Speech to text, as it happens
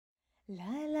La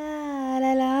la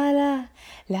la la la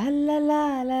la la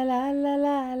la la la la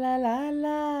la la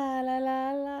la la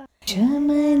la la.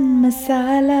 German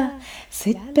masala.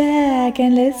 Sit back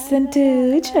and listen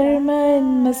to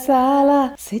German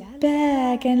masala. Sit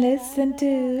back and listen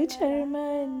to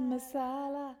German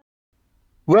masala.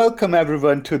 Welcome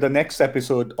everyone to the next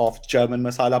episode of German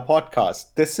Masala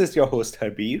Podcast. This is your host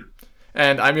Herbir.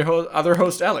 And I'm your other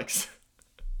host, Alex.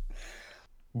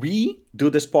 We do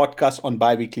this podcast on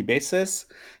bi-weekly basis,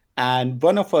 and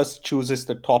one of us chooses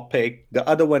the topic. The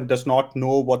other one does not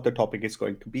know what the topic is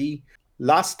going to be.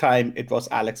 Last time it was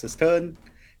Alex's turn.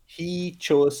 He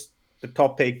chose the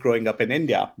topic growing up in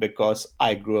India because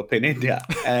I grew up in India,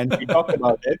 and we talked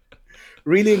about it.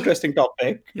 Really interesting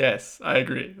topic. Yes, I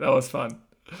agree. That was fun.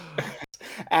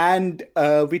 And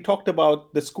we talked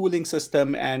about the schooling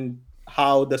system and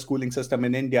how the schooling system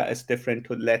in India is different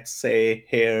to, let's say,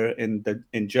 here in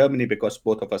Germany, because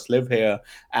both of us live here,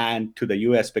 and to the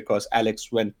US because Alex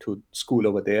went to school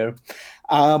over there.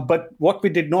 But what we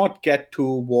did not get to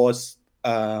was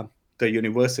the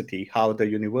university, how the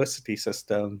university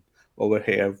system over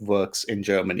here works in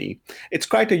Germany. It's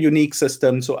quite a unique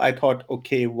system, so I thought,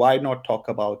 okay, why not talk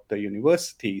about the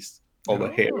universities over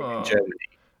here in Oh. Germany?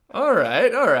 All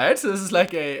right, all right. So this is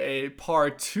like a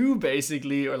part two,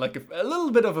 basically, or like a little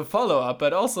bit of a follow up,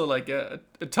 but also like a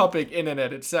topic in and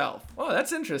at itself. Oh,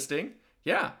 that's interesting.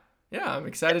 Yeah, yeah. I'm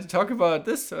excited to talk about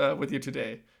this with you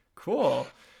today. Cool.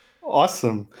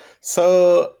 Awesome.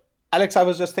 So, Alex, I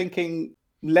was just thinking,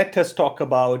 let us talk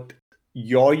about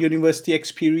your university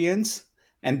experience,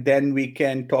 and then we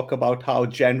can talk about how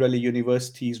generally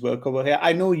universities work over here.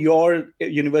 I know your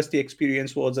university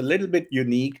experience was a little bit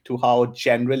unique to how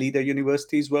generally the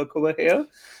universities work over here,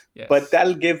 but Yes.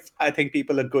 that'll give, I think,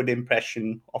 people a good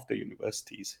impression of the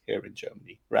universities here in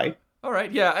Germany, right? All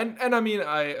right, yeah, and I mean,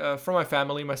 I from my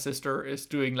family, my sister is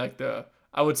doing like the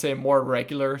I would say more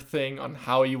regular thing on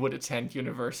how you would attend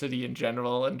university in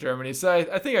general in Germany. So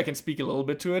I think I can speak a little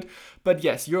bit to it. But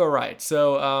yes, you're right.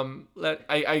 So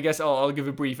I guess I'll give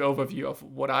a brief overview of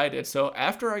what I did. So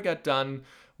after I got done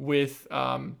with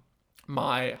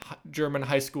my German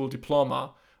high school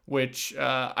diploma, which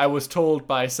I was told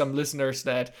by some listeners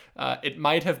that it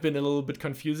might have been a little bit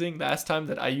confusing last time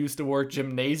that I used the word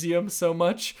gymnasium so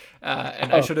much,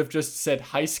 and I Oh, should have just said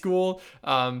high school.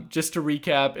 Just to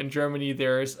recap, in Germany,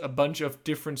 there's a bunch of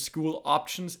different school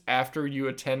options after you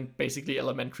attend basically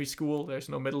elementary school. There's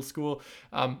no middle school,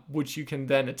 which you can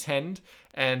then attend.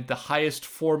 And the highest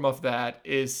form of that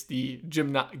is the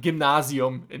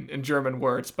gymnasium in German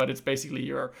words, but it's basically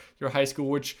your high school,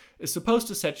 which is supposed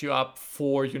to set you up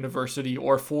for university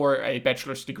or for a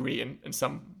bachelor's degree in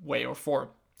some way or form.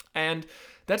 And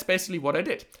that's basically what I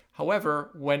did. However,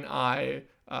 when I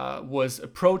was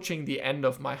approaching the end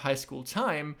of my high school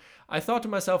time, I thought to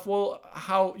myself, well,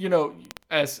 how,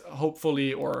 as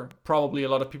hopefully or probably a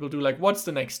lot of people do, like, what's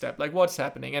the next step? Like, what's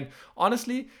happening? And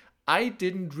honestly, I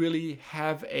didn't really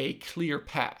have a clear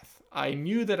path. I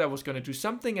knew that I was going to do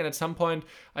something, and at some point,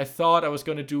 I thought I was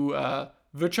going to do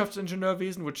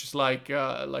Wirtschaftsingenieurwesen, which is like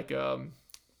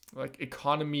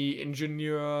economy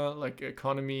engineer, like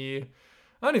economy.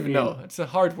 I don't even yeah. know. It's a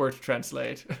hard word to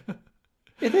translate.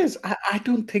 It is. I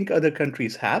don't think other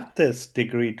countries have this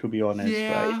degree, to be honest, right?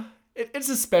 Yeah, it's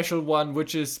a special one,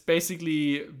 which is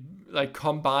basically like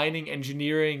combining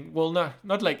engineering. Well,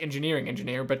 not like engineering,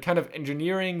 but kind of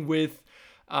engineering with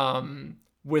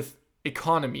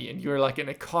economy, and you're like an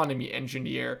economy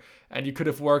engineer, and you could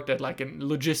have worked at like a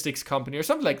logistics company or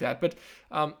something like that. But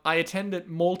I attended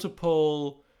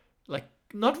multiple like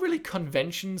not really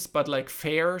conventions, but like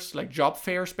fairs, like job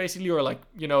fairs, basically, or like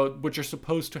which are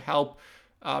supposed to help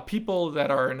people that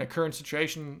are in a current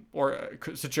situation or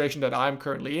a situation that I'm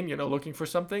currently in, looking for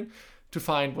something, to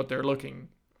find what they're looking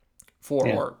for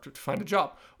Yeah. or to find a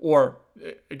job or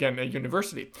again a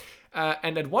university.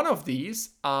 And at one of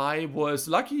these, I was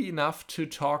lucky enough to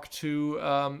talk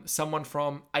to someone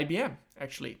from IBM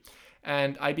actually,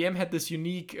 and IBM had this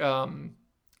unique.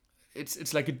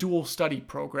 It's like a dual study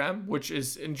program, which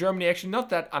is in Germany actually not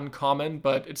that uncommon,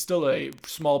 but it's still a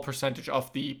small percentage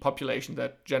of the population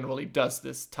that generally does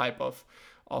this type of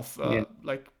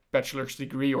like bachelor's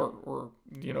degree or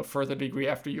further degree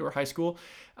after your high school.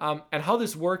 And how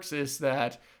this works is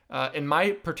that in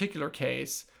my particular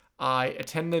case, I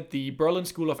attended the Berlin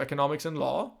School of Economics and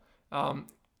Law.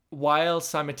 While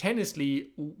simultaneously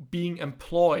being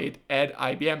employed at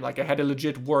IBM, like I had a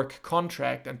legit work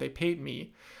contract and they paid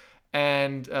me.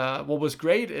 And what was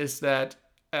great is that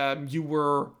you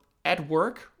were at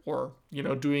work or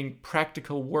doing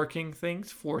practical working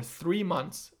things for 3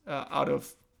 months out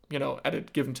of at a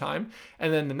given time.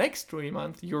 And then the next 3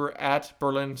 months, you're at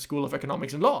Berlin School of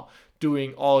Economics and Law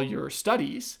doing all your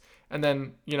studies. And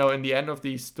then, in the end of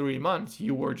these 3 months,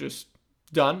 you were just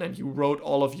done and you wrote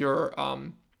all of your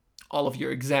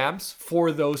exams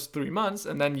for those 3 months,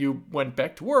 and then you went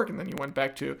back to work, and then you went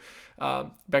back to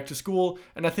school.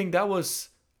 And I think that was,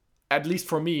 at least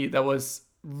for me, that was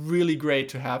really great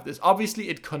to have this. Obviously,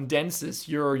 it condenses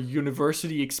your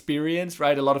university experience,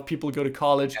 right? A lot of people go to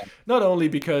college not only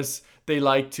because they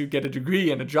like to get a degree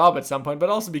and a job at some point,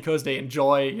 but also because they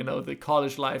enjoy, the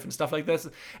college life and stuff like this.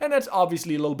 And that's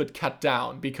obviously a little bit cut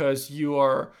down because you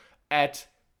are at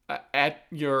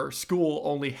your school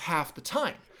only half the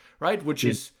time, right? Which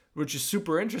is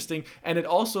super interesting. And it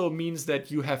also means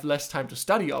that you have less time to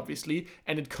study, obviously,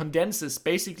 and it condenses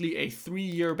basically a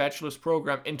 3-year bachelor's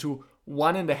program into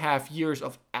 1.5 years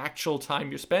of actual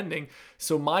time you're spending.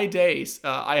 So my days,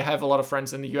 I have a lot of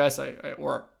friends in the US,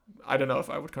 or I don't know if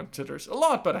I would consider it a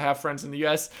lot, but I have friends in the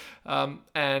US,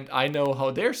 and I know how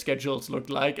their schedules look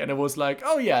like. And it was like,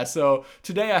 oh yeah, so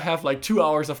today I have like 2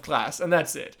 hours of class and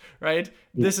that's it, right?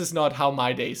 This is not how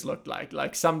my days looked like.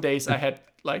 Like some days I had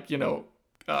like,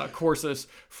 courses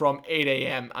from 8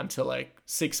 a.m. until like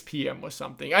 6 p.m. or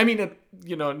something. I mean,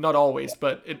 not always,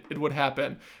 but it would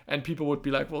happen. And people would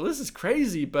be like, well, this is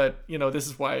crazy, but this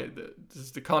is why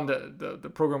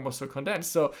the program was so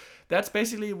condensed. So that's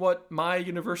basically what my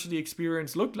university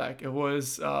experience looked like. It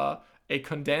was a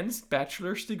condensed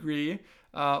bachelor's degree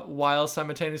while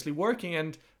simultaneously working.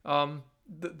 And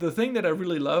the thing that I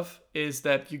really love is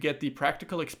that you get the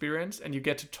practical experience and you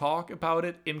get to talk about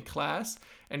it in class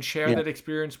and share that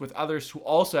experience with others who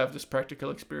also have this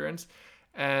practical experience.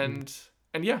 And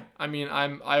yeah, I mean,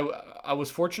 I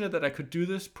was fortunate that I could do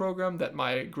this program, that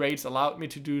my grades allowed me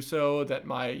to do so, that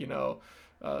my,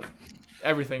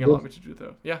 everything allowed me to do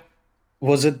so. Yeah.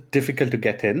 Was it difficult to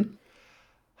get in?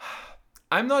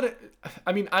 I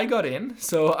got in,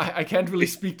 so I can't really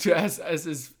speak to as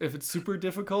if it's super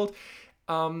difficult.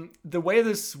 The way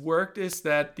this worked is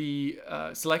that the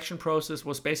selection process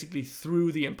was basically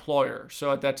through the employer.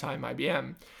 So at that time,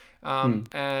 IBM.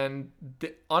 And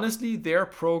honestly, their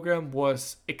program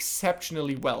was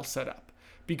exceptionally well set up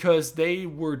because they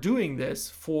were doing this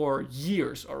for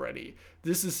years already.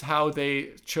 This is how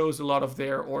they chose a lot of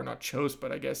their, or not chose,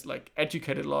 but I guess like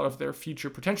educated a lot of their future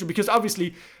potential, because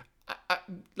obviously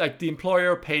like the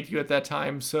employer paid you at that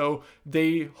time, so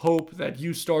they hope that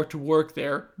you start to work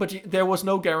there, but there was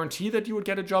no guarantee that you would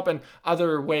get a job, and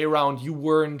other way around,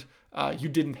 you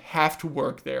didn't have to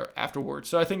work there afterwards.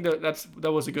 So I think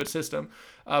that was a good system,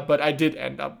 but I did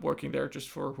end up working there, just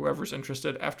for whoever's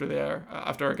interested.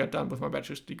 After I got done with my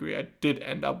bachelor's degree, I did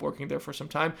end up working there for some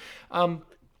time.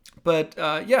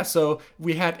 So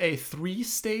we had a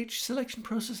 3-stage selection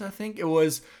process. I think it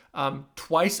was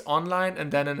twice online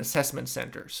and then an assessment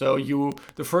center. So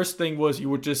the first thing was you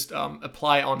would just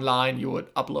apply online. You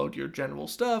would upload your general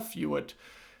stuff. You would,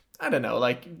 I don't know,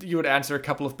 like you would answer a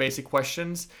couple of basic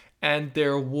questions. And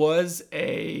there was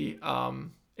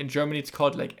in Germany, it's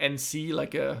called like NC,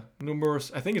 like a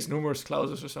numerus, I think it's numerus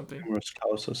clausus or something. Numerus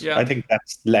clausus. Yeah. I think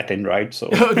that's Latin, right? So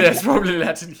oh, that's probably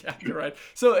Latin. Yeah, you're right.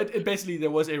 So it basically, there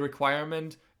was a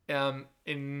requirement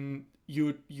in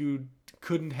you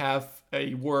couldn't have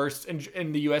a worse,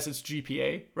 in the US it's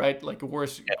GPA, right? Like a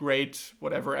worse grade,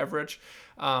 whatever, average.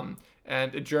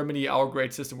 And in Germany, our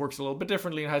grade system works a little bit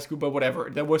differently in high school, but whatever.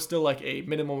 There was still like a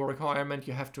minimum requirement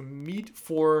you have to meet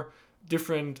for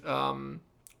different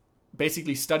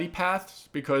basically study paths,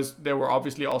 because there were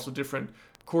obviously also different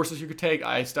courses you could take.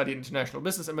 I studied international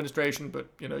business administration, but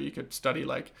you could study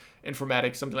like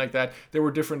informatics, something like that. There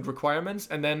were different requirements.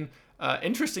 And then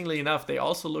interestingly enough, they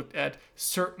also looked at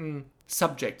certain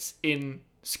subjects in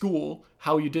school,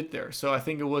 how you did there. So I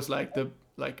think it was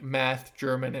like math,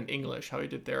 German, and English, how you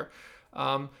did there.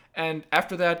 And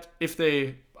after that, if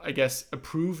they, I guess,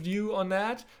 approved you on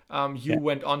that, you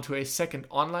went on to a second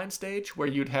online stage where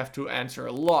you'd have to answer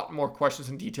a lot more questions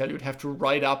in detail. You'd have to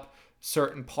write up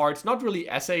certain parts, not really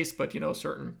essays, but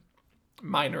certain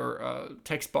minor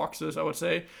text boxes, I would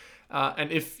say.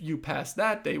 And if you pass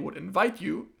that, they would invite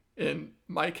you, in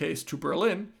my case, to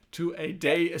Berlin, to a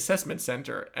day assessment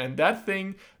center. And that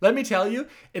thing, let me tell you,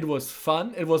 it was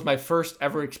fun. It was my first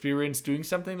ever experience doing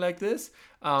something like this.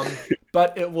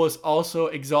 But it was also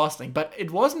exhausting. But it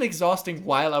wasn't exhausting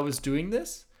while I was doing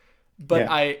this. But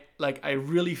I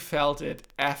really felt it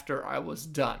after I was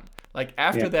done. Like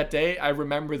after that day, I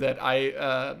remember that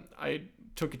I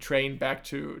took a train back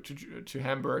to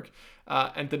Hamburg,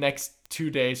 and the next 2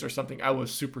 days or something, I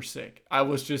was super sick. I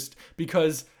was just,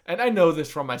 because, and I know this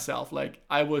from myself, like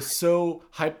I was so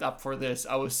hyped up for this.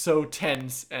 I was so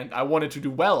tense and I wanted to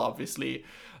do well, obviously.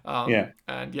 Yeah.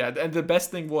 And yeah, and the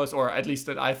best thing was, or at least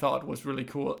that I thought was really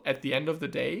cool, at the end of the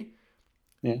day,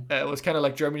 Yeah. it was kind of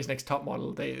like Germany's Next Top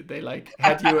Model. They like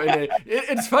had you in a.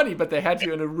 It's funny, but they had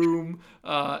you in a room,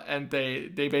 and they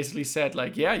basically said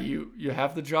like, yeah, you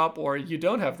have the job or you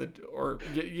don't have the, or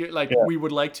you like Yeah. we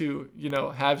would like to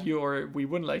have you or we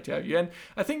wouldn't like to have you. And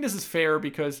I think this is fair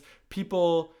because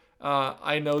people.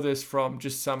 I know this from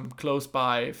just some close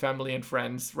by family and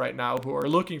friends right now who are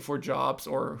looking for jobs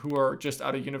or who are just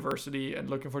out of university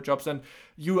and looking for jobs. And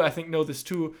you, I think, know this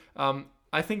too.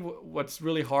 I think what's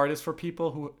really hard is for people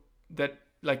who that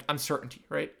like uncertainty,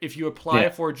 right? If you apply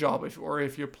Yeah. for a job, if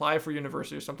you apply for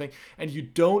university or something, and you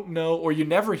don't know or you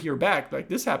never hear back, like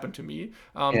this happened to me.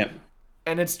 Yeah.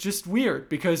 And it's just weird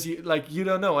because you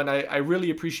don't know. And I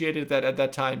really appreciated that at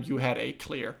that time you had a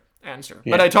clear answer.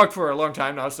 Yeah. But I talked for a long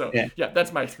time now, so Yeah. yeah,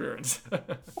 that's my experience.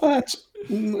 Oh, that's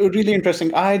really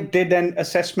interesting. I did an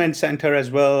assessment center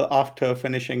as well after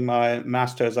finishing my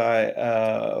master's. I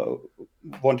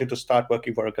wanted to start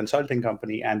working for a consulting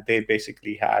company, and they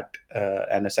basically had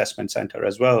an assessment center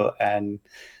as well. And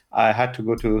I had to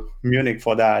go to Munich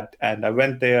for that. And I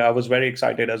went there. I was very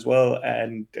excited as well.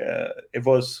 And it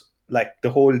was like the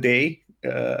whole day.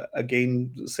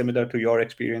 Again, similar to your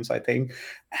experience, I think.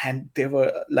 And they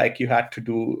were like, you had to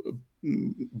do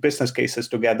business cases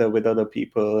together with other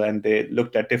people, and they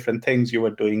looked at different things you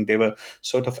were doing. They were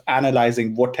sort of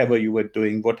analyzing whatever you were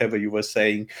doing, whatever you were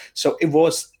saying. So it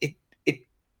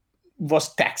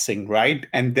was taxing, right?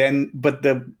 And then, but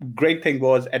the great thing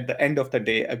was at the end of the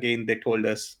day, again, they told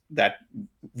us that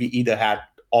we either had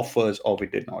offers or we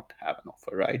did not have an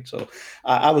offer, right? So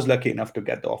I was lucky enough to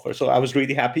get the offer. So I was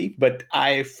really happy, but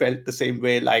I felt the same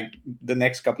way. Like the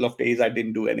next couple of days, I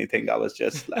didn't do anything. I was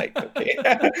just like, okay,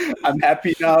 I'm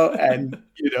happy now. And,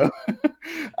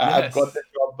 I've got the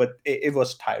job, but it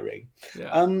was tiring.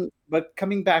 Yeah. But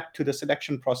coming back to the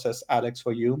selection process, Alex,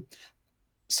 for you.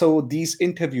 So these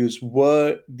interviews,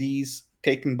 were these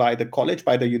taken by the college,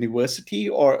 by the university,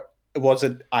 or was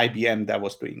it IBM that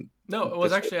was doing? No, it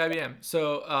was actually IBM.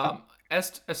 So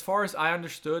as far as I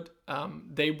understood,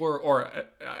 they were, or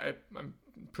I'm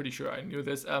pretty sure I knew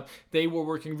this. They were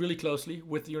working really closely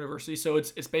with the university. So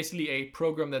it's basically a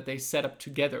program that they set up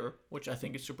together, which I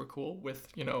think is super cool with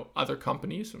other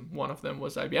companies. And one of them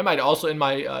was IBM. I'd also in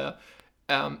my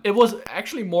it was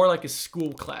actually more like a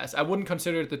school class. I wouldn't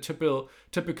consider it the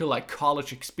typical like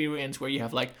college experience where you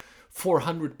have like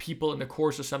 400 people in the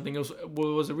course or something. It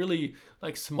was a really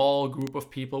like small group of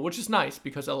people, which is nice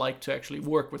because I like to actually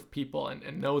work with people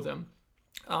and know them.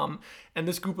 And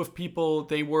this group of people,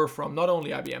 they were from not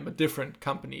only IBM, but different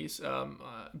companies.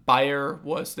 Bayer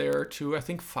was there too. I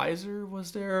think Pfizer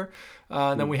was there.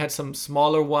 And then we had some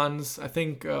smaller ones. I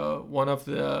think one of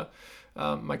the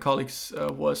my colleagues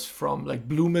was from like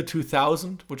Blume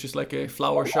 2000, which is like a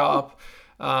flower shop.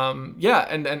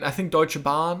 And I think Deutsche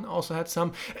Bahn also had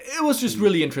some. It was just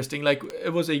really interesting. Like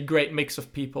it was a great mix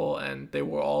of people, and they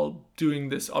were all doing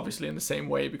this obviously in the same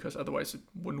way because otherwise it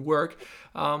wouldn't work.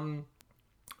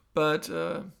 But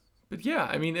yeah,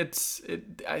 I mean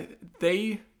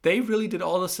they really did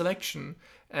all the selection.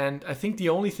 And I think the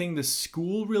only thing the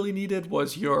school really needed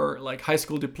was your like high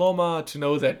school diploma to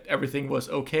know that everything was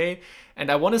okay.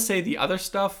 And I want to say the other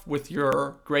stuff with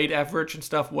your grade average and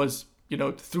stuff was,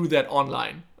 through that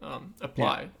online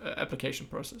application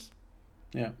process.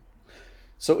 Yeah.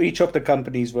 So each of the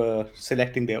companies were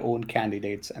selecting their own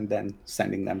candidates and then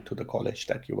sending them to the college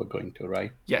that you were going to,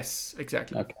 right? Yes,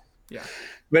 exactly. Okay. Yeah.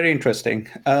 Very interesting.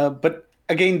 But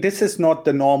again, this is not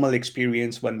the normal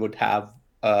experience one would have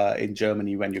in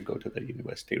Germany when you go to the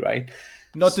university, right?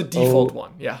 Not the default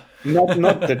one, yeah.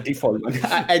 not the default one.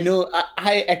 I know.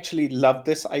 I actually love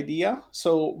this idea.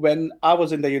 So when I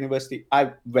was in the university,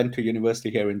 I went to university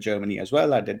here in Germany as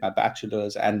well. I did my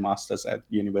bachelor's and master's at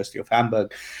University of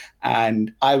Hamburg,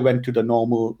 and I went to the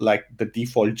normal, like the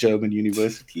default German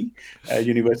university,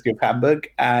 University of Hamburg.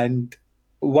 And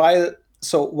while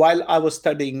I was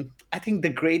studying, I think the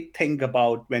great thing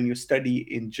about when you study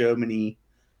in Germany,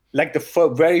 like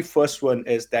the very first one,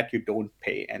 is that you don't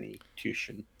pay any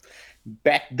tuition.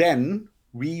 Back then,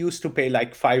 we used to pay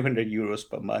like 500 euros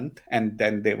per month, and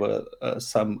then there were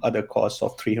some other costs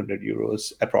of 300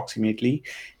 euros approximately.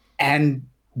 And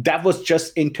that was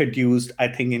just introduced, I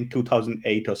think, in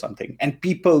 2008 or something. And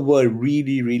people were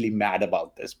really, really mad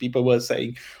about this. People were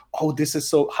saying, oh, this is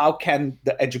so, how can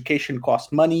the education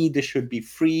cost money? This should be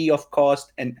free of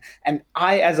cost. And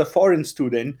I, as a foreign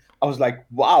student, I was like,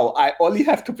 wow, I only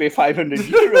have to pay 500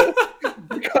 euros.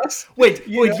 Because Wait,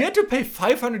 you had to pay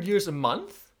 500 euros a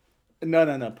month?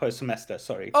 No, per semester.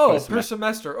 Sorry, per Oh, per semester.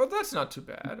 semester. Oh, that's not too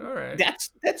bad. All right.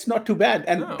 That's not too bad,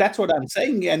 and No. that's what I'm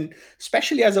saying. And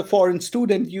especially as a foreign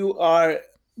student, you are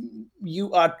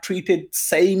treated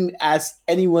same as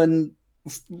anyone,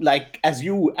 like as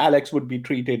you, Alex, would be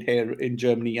treated here in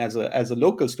Germany as a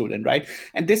local student, right?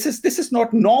 And this is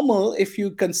not normal if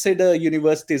you consider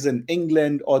universities in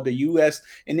England or the US.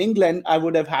 In England, I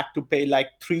would have had to pay like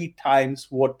 3 times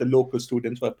what the local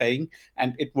students were paying,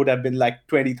 and it would have been like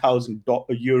 20,000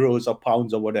 euros or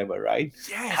pounds or whatever, right?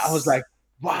 And I was Yes. like,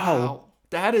 wow. Wow.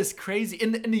 That is crazy.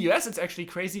 In the US, it's actually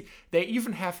crazy. They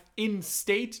even have in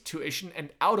state tuition and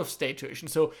out of state tuition.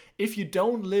 So if you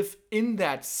don't live in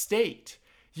that state,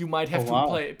 you might Oh have to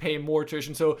wow. pay more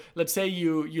tuition. So let's say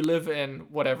you live in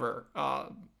whatever,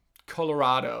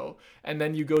 Colorado, and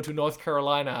then you go to North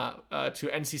Carolina to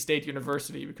NC State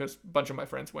University because a bunch of my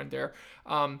friends went there.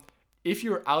 If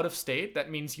you're out of state, that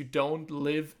means you don't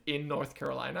live in North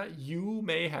Carolina. You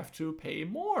may have to pay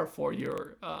more for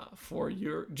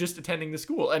your just attending the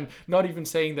school, and not even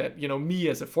saying that me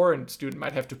as a foreign student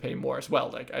might have to pay more as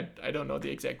well. Like I don't know the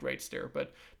exact rates there,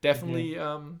 but definitely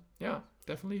yeah,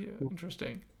 definitely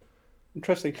interesting.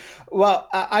 Interesting. Well,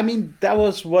 I mean, that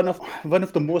was one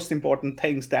of the most important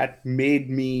things that made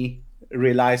me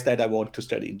realize that I want to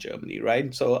study in Germany,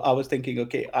 right? So I was thinking,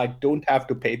 okay, I don't have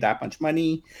to pay that much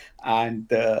money, and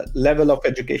the level of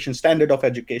education, standard of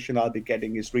education I'll be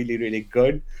getting is really, really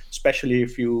good, especially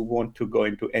if you want to go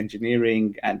into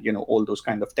engineering and all those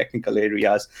kind of technical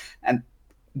areas. And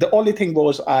the only thing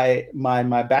was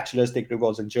my bachelor's degree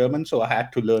was in German, so I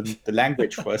had to learn the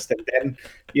language first, and then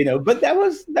but that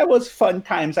was fun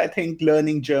times. I think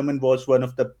learning German was one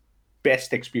of the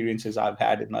best experiences I've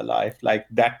had in my life. Like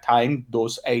that time,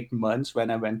 those 8 months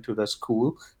when I went to the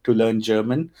school to learn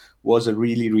German was a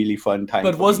really, really fun time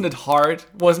But for me. wasn't it hard?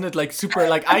 Wasn't it like super?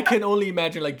 Like I can only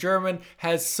imagine. Like German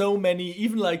has so many,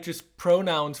 even like just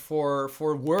pronouns for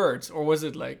words. Or was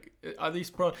it like are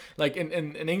these like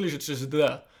in English it's just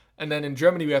the, and then in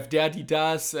Germany we have der, die,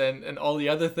 das, and all the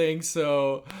other things.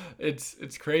 So it's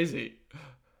crazy.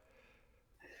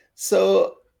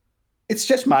 So it's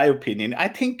just my opinion. I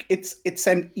think it's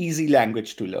an easy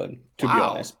language to learn, to be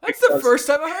Wow, honest, that's the because first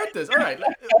time I heard this. All right,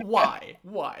 why?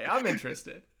 Why? I'm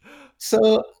interested.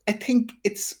 so I think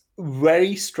it's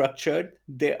very structured.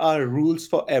 There are rules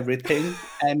for everything.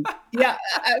 And yeah,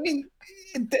 I mean,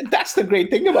 that's the great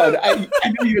thing about it. I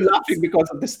know you're laughing because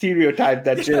of the stereotype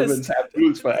that Yes, Germans have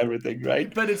rules for everything,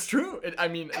 right? but it's true. I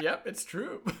mean, yep, it's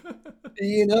true.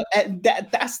 And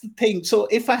that's the thing. So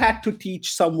if I had to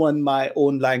teach someone my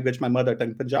own language, my mother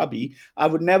tongue Punjabi, I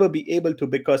would never be able to,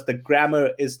 because the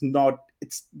grammar is not,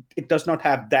 it does not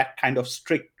have that kind of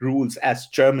strict rules as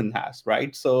German has,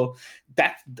 right? So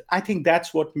that, I think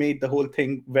that's what made the whole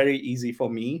thing very easy for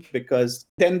me, because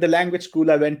then the language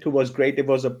school I went to was great. It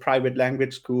was a private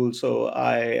language school, so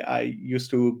I used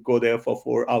to go there for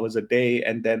 4 hours a day,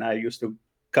 and then I used to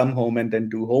come home and then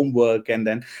do homework, and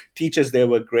then teachers there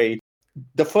were great.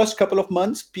 The first couple of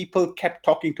months, people kept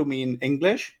talking to me in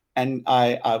English, and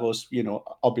I was,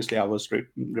 obviously I was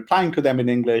replying to them in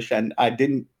English, and I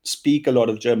didn't speak a lot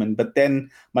of German. But then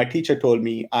my teacher told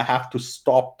me I have to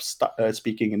stop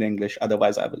speaking in English,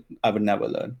 otherwise I will never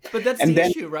learn. But that's And the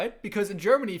then issue, right? Because in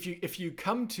Germany, if you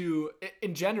come to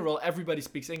in general, everybody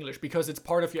speaks English because it's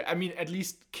part of your. I mean, at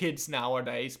least kids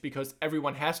nowadays, because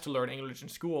everyone has to learn English in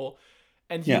school,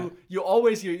 and yeah, you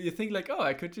always you think like, oh,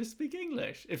 I could just speak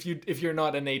English if you're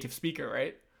not a native speaker,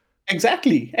 right?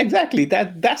 exactly.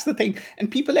 That's the thing.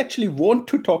 And people actually want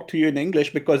to talk to you in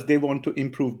English because they want to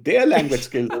improve their language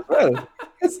skills as well.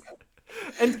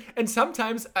 And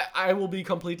sometimes I will be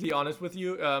completely honest with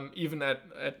you, even at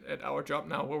our job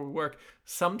now where we work,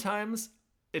 sometimes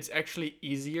it's actually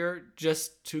easier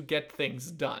just to get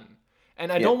things done.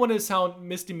 And I Yeah, don't want to sound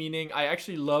misdemeaning. I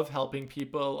actually love helping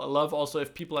people. I love also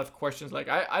if people have questions, like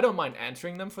I don't mind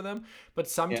answering them for them. But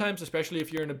yeah, sometimes, especially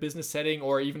if you're in a business setting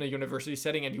or even a university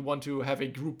setting and you want to have a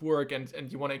group work and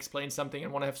you want to explain something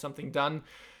and want to have something done,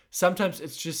 sometimes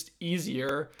it's just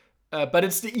easier, but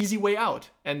it's the easy way out,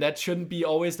 and that shouldn't be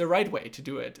always the right way to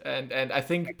do it. And I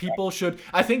think people should.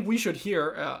 I think we should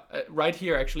here, right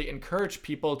here, actually encourage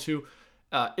people to.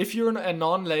 If you're a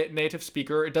non-native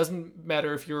speaker, it doesn't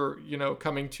matter if you're,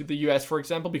 coming to the U.S., for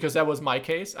example, because that was my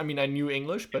case. I mean, I knew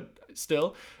English, but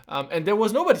still, and there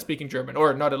was nobody speaking German,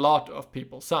 or not a lot of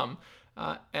people, some,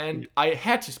 and I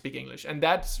had to speak English, and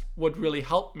that's what really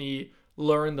helped me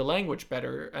learn the language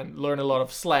better and learn a lot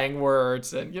of slang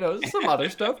words and some other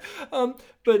stuff.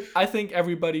 But I think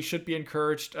everybody should be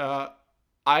encouraged.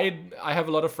 I have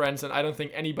a lot of friends, and I don't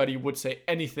think anybody would say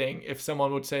anything if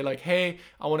someone would say like, "Hey,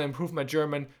 I want to improve my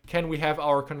German. Can we have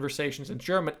our conversations in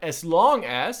German?" As long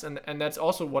as, and that's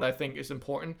also what I think is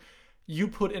important, you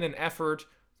put in an effort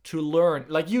to learn,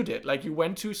 like you did, like you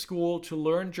went to school to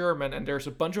learn German, and there's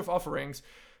a bunch of offerings,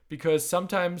 because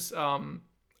sometimes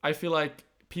I feel like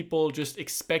people just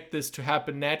expect this to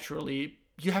happen naturally.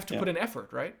 You have to Yeah. put in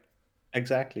effort, right?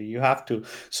 Exactly, you have to.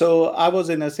 So I was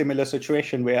in a similar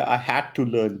situation where I had to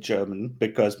learn German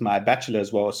because my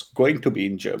bachelor's was going to be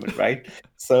in German, right?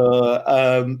 So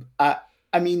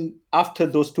I mean, after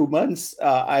those 2 months,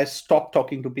 I stopped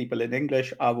talking to people in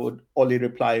English. I would only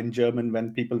reply in German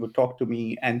when people would talk to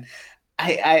me, and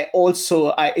I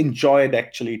enjoyed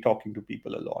actually talking to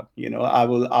people a lot. I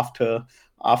will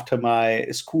after my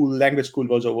language school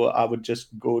was over, I would just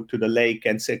go to the lake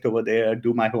and sit over there,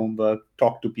 do my homework,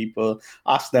 talk to people,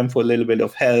 ask them for a little bit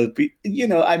of help.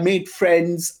 I made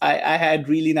friends. I had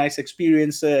really nice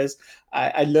experiences.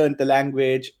 I learned the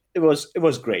language. It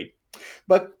was great.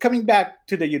 But coming back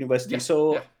to the university, Yeah, yeah.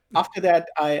 so after that,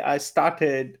 I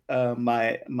started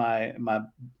my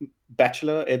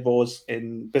bachelor. It was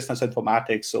in business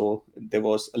informatics, so there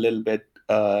was a little bit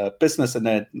business in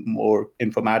it, more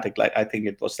informatic. Like I think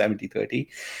it was 70-30.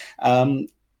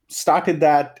 Started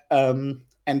that.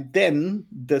 And then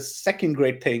the second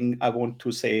great thing I want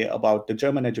to say about the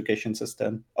German education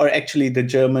system, or actually the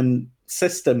German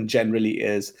system generally,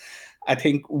 is I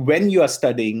think when you are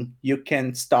studying, you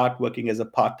can start working as a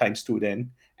part-time student,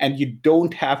 and you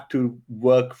don't have to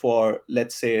work for,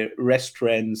 let's say,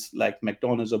 restaurants like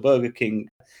McDonald's or Burger King.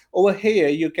 Over here,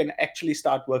 you can actually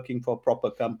start working for proper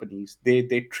companies.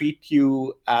 They treat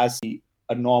you as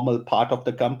a normal part of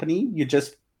the company. You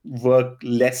just work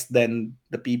less than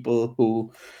the people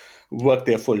who work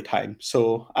there full time.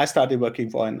 So I started working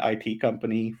for an IT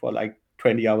company for like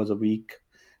 20 hours a week,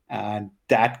 and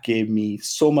that gave me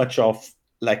so much of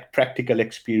like practical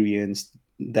experience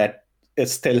that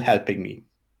is still helping me.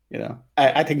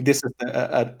 I think this is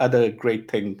the other great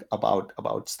thing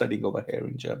about studying over here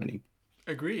in Germany.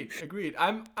 Agreed, agreed.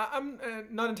 I'm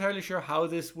not entirely sure how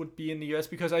this would be in the US,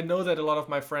 because I know that a lot of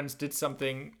my friends did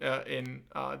something in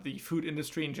the food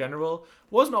industry in general.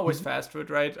 Wasn't always Mhm. fast food,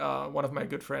 right? One of my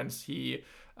good friends, he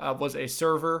was a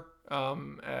server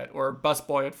or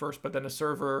busboy at first, but then a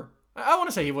server. I want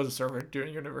to say he was a server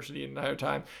during university the entire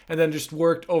time, and then just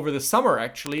worked over the summer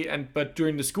actually. But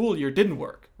during the school year didn't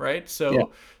work, right? Yeah,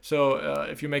 So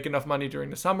if you make enough money during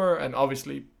the summer, and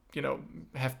obviously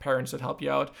have parents that help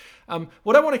you out.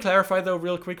 What I want to clarify though,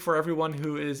 real quick, for everyone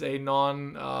who is a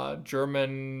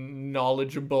non-German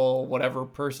knowledgeable whatever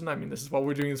person, I mean, this is what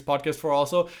we're doing this podcast for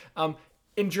also.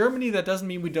 In Germany, that doesn't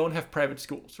mean we don't have private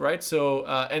schools, right? So,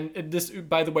 and this,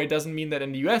 by the way, doesn't mean that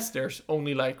in the US there's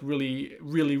only like really,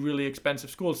 really, really expensive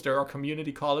schools. There are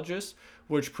community colleges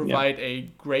which yeah, provide a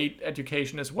great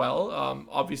education as well.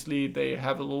 Obviously, they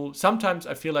have a little. Sometimes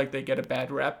I feel like they get a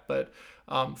bad rep, but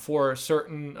for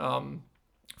certain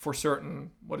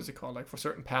what is it called, like for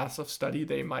certain paths of study,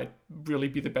 they might really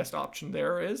be the best option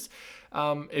there is,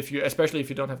 if you, especially if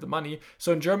you don't have the money.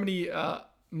 So in Germany,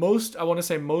 I want to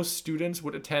say most students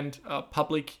would attend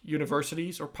public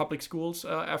universities or public schools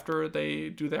after they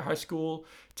do their high school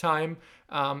time.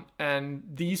 And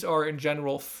these are in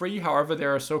general free. However,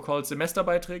 there are so-called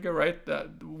Semesterbeiträge, right?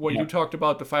 What yeah, you talked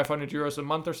about, the 500 euros a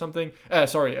month or something.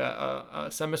 Sorry, a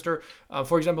semester.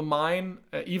 For example, mine,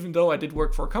 even though I did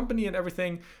work for a company and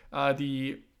everything,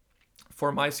 the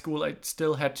for my school, I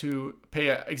still had to pay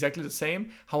exactly the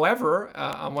same. However,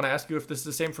 I want to ask you if this is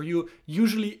the same for you.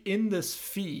 Usually, in this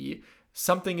fee,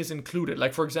 something is included.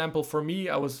 Like, for example, for me,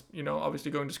 I was,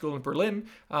 obviously going to school in Berlin.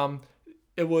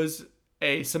 It was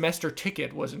a semester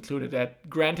ticket was included that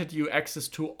granted you access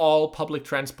to all public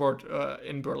transport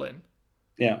in Berlin.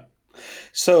 yeah.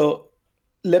 So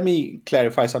let me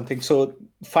clarify something. So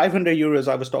 500 euros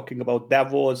I was talking about,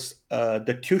 that was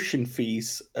the tuition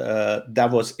fees that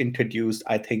was introduced,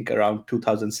 I think, around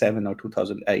 2007 or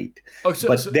 2008. Oh,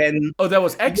 But then, oh, that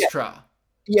was yeah, extra.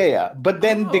 yeah, yeah. But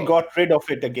then they Oh, got rid of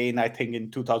it again, I think,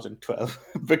 in 2012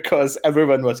 because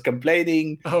everyone was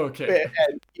complaining. okay.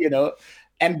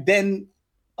 And then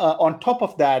on top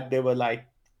of that, they were like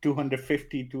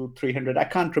 250 to 300. I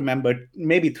can't remember,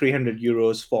 maybe 300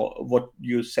 euros for what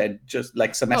you said, just like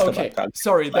Oh, semester by okay. time.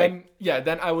 Sorry. Like,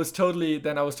 Then I was totally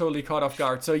caught off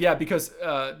guard. So yeah, because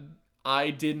I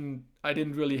didn't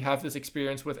really have this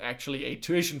experience with actually a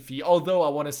tuition fee. Although I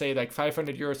want to say like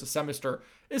 500 euros a semester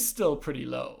is still pretty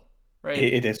low, right?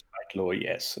 it is quite low,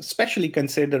 yes, especially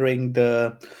considering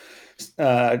the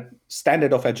uh,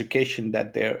 standard of education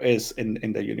that there is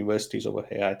in the universities over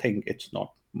here. I think it's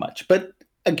not much. But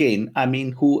again, I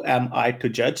mean, who am I to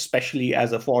judge? Especially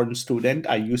as a foreign student,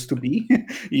 I used to be.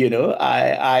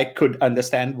 I could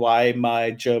understand why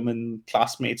my German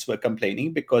classmates were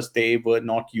complaining, because they were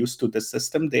not used to the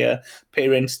system. Their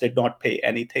parents did not pay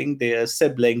anything. Their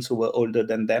siblings who were older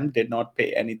than them did not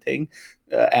pay anything,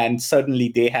 and suddenly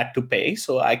they had to pay.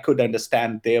 So I could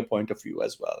understand their point of view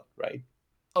as well, right?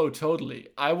 Oh, totally.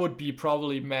 I would be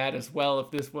probably mad as well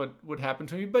if this would happen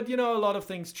to me. But a lot of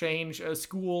things change.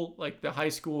 School, like the high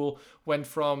school, went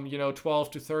from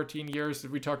 12 to 13 years.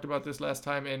 We talked about this last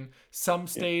time in some Yeah.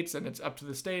 states, and it's up to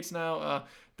the states now.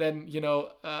 Then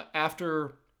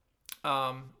after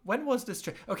when was this?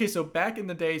 Okay, so back in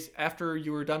the days, after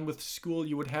you were done with school,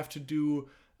 you would have to do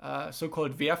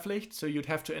so-called Wehrpflicht. So you'd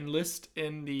have to enlist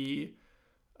in the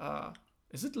uh,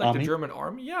 is it like the Army. German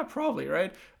army? Yeah, probably,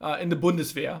 right? In the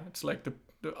Bundeswehr. It's like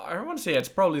I don't want to say it's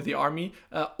probably the army.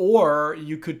 Or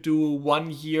you could do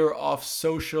 1 year of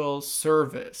social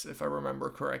service, if I remember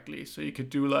correctly. So you could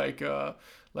do like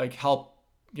help,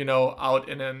 out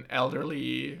in an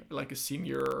elderly, like a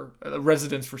senior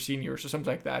residence for seniors or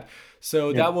something like that.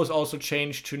 So Yeah. that was also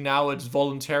changed to now it's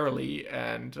voluntarily,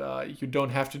 and you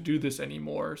don't have to do this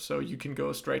anymore. So you can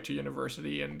go straight to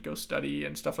university and go study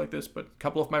and stuff like this. But a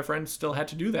couple of my friends still had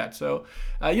to do that. So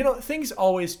things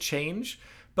always change.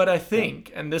 But I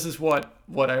think, and this is what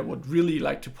I would really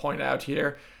like to point out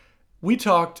here, we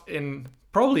talked in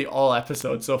probably all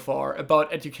episodes so far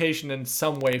about education in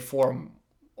some way, form,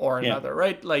 or Yeah. another,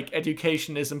 right? Like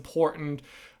education is important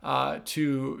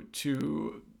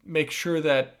to make sure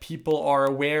that people are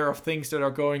aware of things that are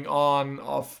going on,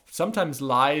 of sometimes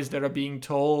lies that are being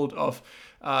told, of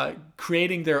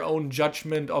creating their own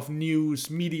judgment of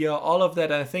news, media, all of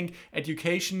that. And I think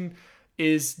education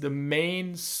is the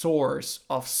main source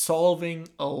of solving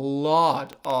a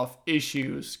lot of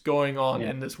issues going on Yeah.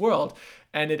 in this world.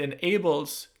 And it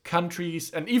enables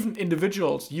countries and even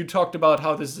individuals. You talked about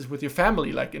how this is with your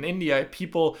family. Like in India,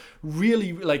 people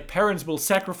really, like parents will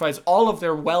sacrifice all of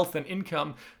their wealth and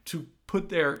income to put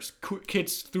their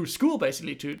kids through school,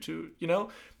 basically to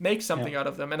make something out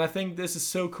of them. And I think this is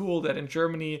so cool that in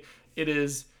Germany it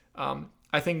is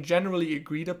I think generally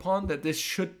agreed upon that this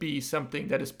should be something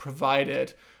that is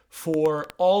provided for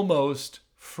almost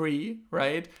free,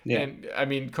 right? Yeah. And I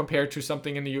mean, compared to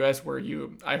something in the US where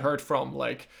I heard from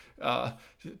like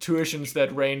tuitions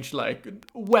that range like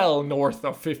well north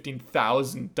of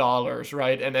 $15,000,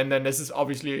 right? And then this is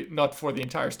obviously not for the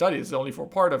entire study; it's only for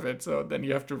part of it. So then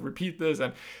you have to repeat this,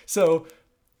 and so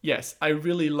yes, I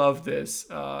really love this,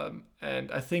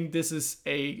 and I think this is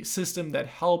a system that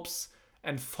helps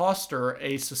and foster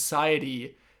a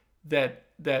society that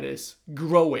is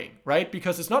growing, right?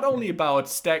 Because it's not only about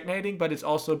stagnating, but it's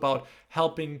also about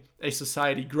helping a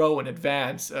society grow and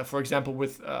advance. For example,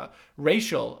 with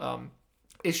racial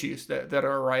issues that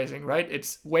are arising, right?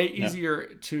 It's way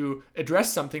easier to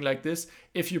address something like this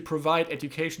if you provide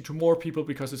education to more people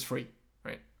because it's free,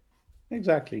 right?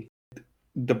 Exactly.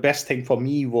 The best thing for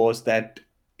me was that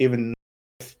even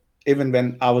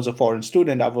when I was a foreign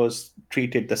student, I was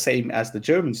treated the same as the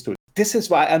German student. This is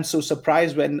why I'm so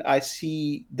surprised when I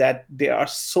see that there are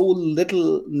so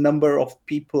little number of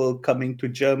people coming to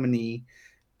Germany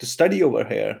to study over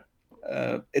here.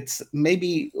 It's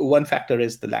maybe one factor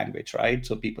is the language, right?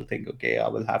 So people think, okay, I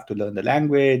will have to learn the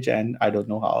language, and I don't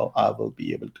know how I will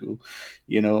be able to,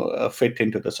 fit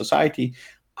into the society.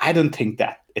 I don't think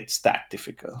that it's that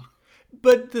difficult.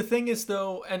 But the thing is,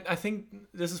 though, and I think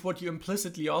this is what you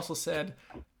implicitly also said,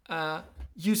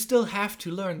 you still have to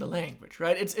learn the language,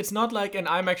 right? It's not like, and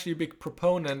I'm actually a big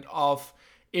proponent of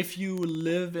if you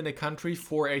live in a country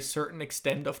for a certain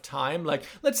extent of time, like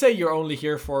let's say you're only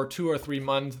here for 2 or 3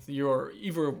 months, you're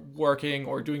either working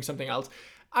or doing something else.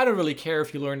 I don't really care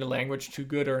if you learn the language too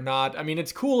good or not. I mean,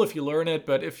 it's cool if you learn it,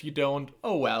 but if you don't,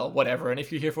 oh well, whatever. And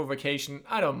if you're here for vacation,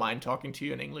 I don't mind talking to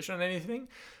you in English on anything.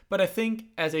 But I think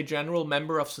as a general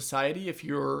member of society, if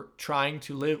you're trying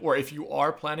to live, or if you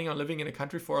are planning on living in a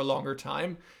country for a longer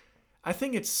time, I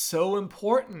think it's so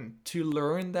important to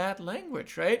learn that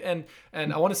language, right? And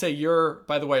I want to say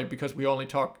by the way, because we only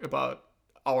talk about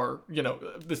our,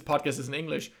 this podcast is in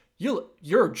English,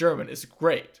 your German is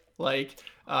great. Like,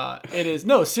 it is,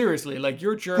 no, seriously, like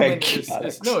your German Thank you, is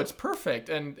Alex. no, it's perfect.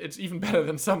 And it's even better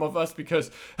than some of us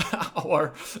because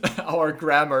our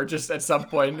grammar just at some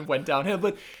point went downhill.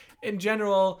 But in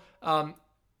general,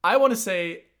 I want to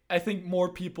say I think more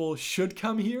people should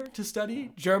come here to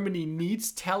study. Germany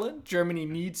needs talent. Germany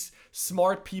needs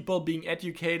smart people being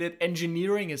educated.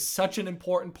 Engineering is such an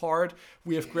important part.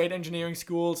 We have great engineering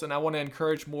schools, and I want to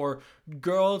encourage more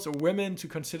girls or women to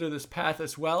consider this path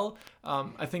as well.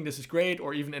 I think this is great,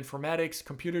 or even informatics,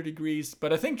 computer degrees.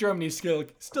 But I think Germany is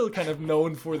still kind of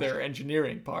known for their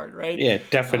engineering part, right? Yeah,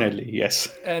 definitely. Yes.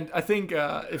 And I think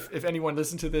if anyone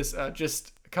listened to this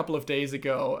just a couple of days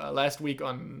ago, last week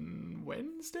on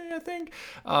Wednesday, I think,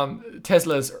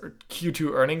 Tesla's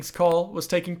Q2 earnings call was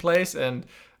taking place, and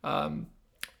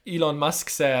Elon Musk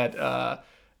said,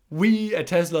 we at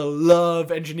Tesla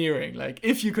love engineering. Like,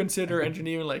 if you consider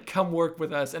engineering, like, come work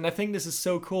with us. And I think this is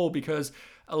so cool because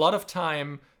a lot of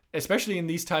time, especially in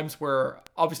these times where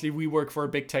obviously we work for a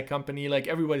big tech company, like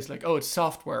everybody's like, oh, it's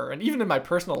software. And even in my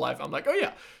personal life, I'm like, oh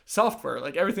yeah, software,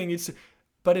 like everything needs to,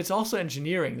 but it's also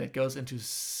engineering that goes into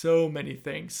so many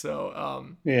things.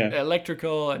 So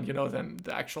electrical and, then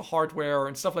the actual hardware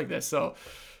and stuff like this. So,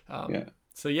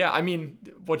 So yeah, I mean,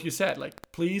 what you said,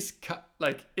 like, please,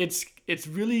 like, it's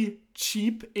really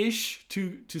cheap-ish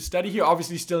to study here.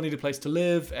 Obviously, you still need a place to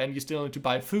live, and you still need to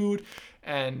buy food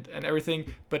and everything.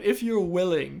 But if you're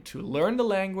willing to learn the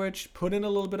language, put in a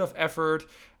little bit of effort,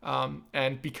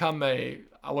 and become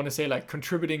I want to say, like,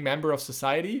 contributing member of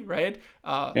society, right?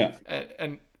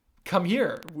 And come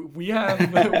here. We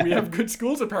have good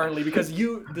schools apparently, because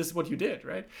this is what you did,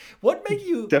 right? What made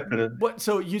you Definitely.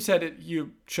 So you said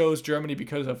you chose Germany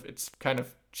because of it's kind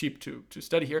of cheap to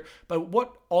study here, but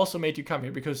what also made you come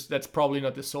here? Because that's probably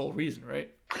not the sole reason, right?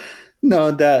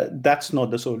 No, that's not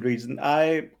the sole reason.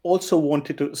 I also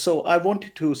wanted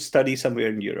to study somewhere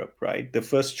in Europe, right? The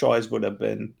first choice would have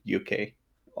been UK,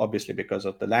 obviously because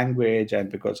of the language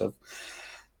and because of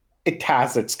it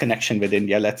has its connection with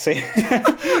India, let's say.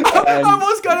 I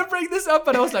was going to bring this up,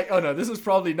 but I was like, oh no, this is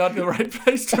probably not the right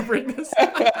place to bring this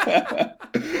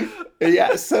up.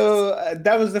 Yeah, so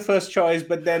that was the first choice.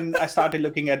 But then I started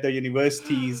looking at the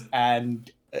universities, and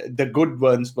the good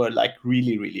ones were like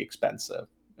really, really expensive,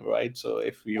 right? So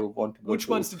if you want to go Which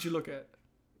ones did you look at?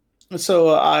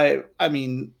 So I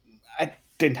mean, I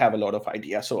didn't have a lot of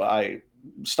idea. So I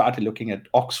started looking at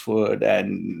Oxford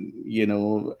and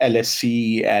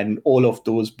LSE and all of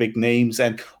those big names.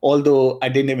 And although I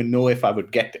didn't even know if I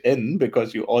would get in,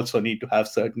 because you also need to have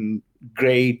certain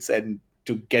grades and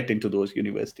to get into those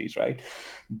universities, right?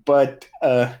 But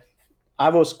I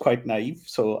was quite naive,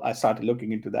 so I started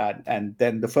looking into that. And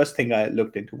then the first thing I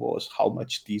looked into was how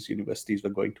much these universities were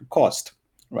going to cost,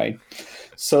 right?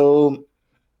 So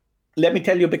let me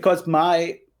tell you, because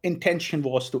my intention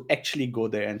was to actually go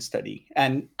there and study.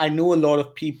 And I know a lot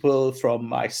of people from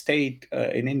my state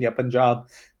in India, Punjab,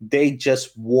 they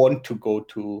just want to go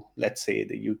to, let's say,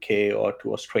 the UK or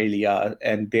to Australia,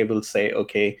 and they will say,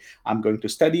 okay, I'm going to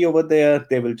study over there.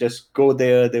 They will just go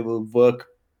there. They will work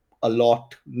a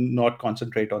lot, not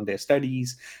concentrate on their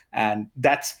studies. And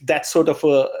that's sort of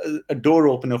a door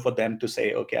opener for them to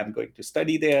say, okay, I'm going to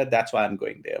study there. That's why I'm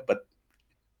going there. But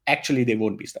actually they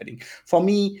won't be studying. For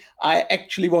me, I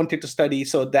actually wanted to study.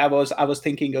 So I was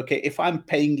thinking, okay, if I'm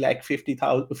paying like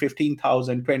 50,000,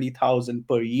 15,000, 20,000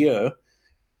 per year,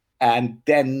 and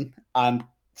then I'm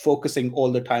focusing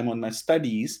all the time on my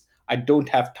studies, I don't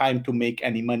have time to make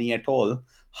any money at all.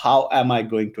 How am I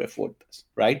going to afford this,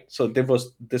 right? So this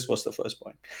was the first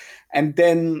point. And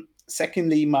then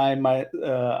secondly, my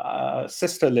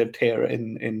sister lived here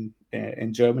in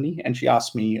Germany, and she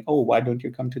asked me, oh, why don't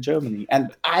you come to Germany?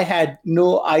 And I had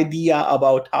no idea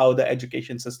about how the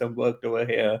education system worked over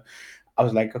here. I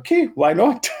was like, okay, why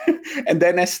not? And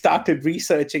then I started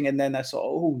researching, and then I saw,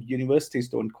 oh, universities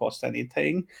don't cost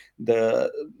anything.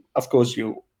 Of course,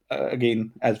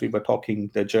 again, as we were talking,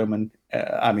 the German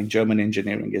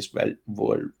engineering is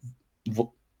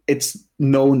it's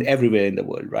known everywhere in the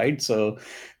world, right? So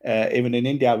even in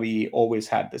India, we always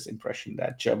had this impression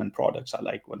that German products are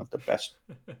like one of the best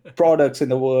products in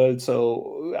the world.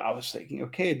 So I was thinking,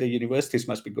 okay, the universities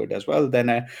must be good as well. Then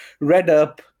I read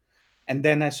up, and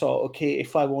then I saw, okay,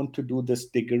 if I want to do this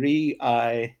degree,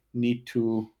 I need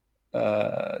to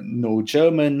know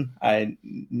German. I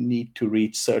need to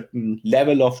reach certain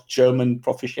level of German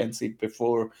proficiency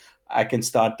before I can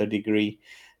start the degree.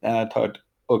 And I thought,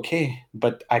 okay,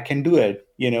 but I can do it,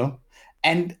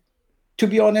 And to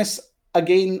be honest,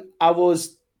 again,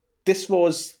 this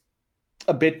was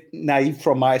a bit naive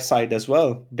from my side as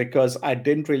well, because I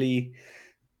didn't really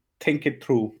think it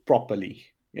through properly.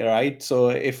 Right. So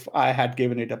if I had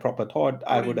given it a proper thought,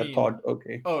 I would have thought,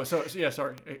 okay. Oh, so yeah,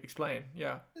 sorry. Explain.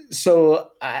 Yeah.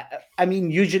 So, I mean,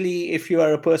 usually if you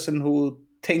are a person who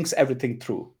thinks everything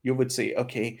through, you would say,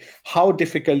 okay, how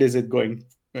difficult is it going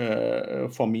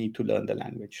for me to learn the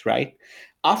language, right?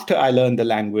 After I learned the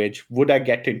language, would I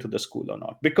get into the school or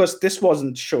not? Because this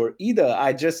wasn't sure either.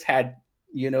 I just had,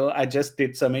 I just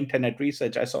did some internet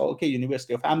research. I saw, okay,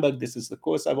 University of Hamburg, this is the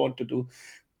course I want to do.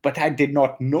 But I did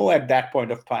not know at that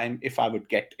point of time if I would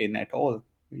get in at all,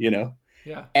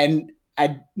 Yeah. And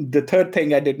the third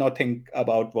thing I did not think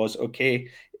about was, okay,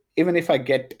 even if I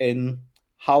get in,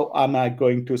 how am I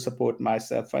going to support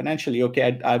myself financially?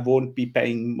 Okay, I won't be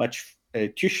paying much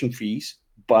tuition fees,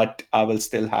 but I will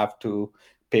still have to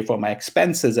pay for my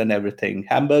expenses and everything.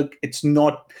 Hamburg, it's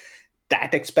not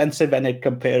that expensive when it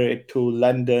compare it to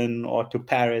London or to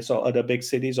Paris or other big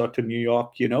cities or to New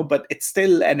York, but it's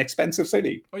still an expensive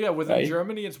city. Oh yeah, within right?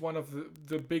 Germany, it's one of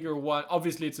the bigger one.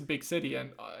 Obviously, it's a big city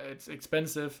and it's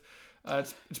expensive.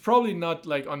 It's probably not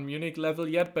like on Munich level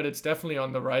yet, but it's definitely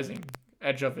on the rising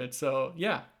edge of it. So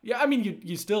yeah. I mean,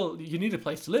 you need a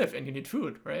place to live and you need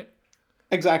food, right?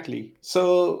 Exactly.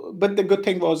 So, but the good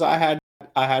thing was I had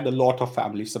a lot of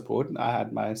family support. I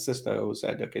had my sister who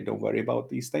said, "Okay, don't worry about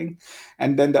these things."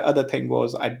 And then the other thing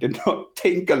was I did not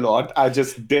think a lot. I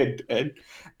just did it,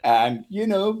 and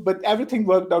but everything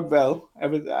worked out well.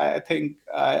 I think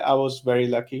I was very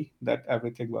lucky that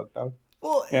everything worked out.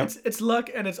 Well, Yeah. it's luck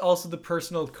and it's also the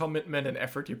personal commitment and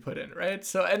effort you put in, right?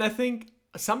 So, and I think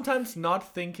sometimes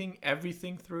not thinking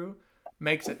everything through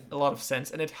makes it a lot of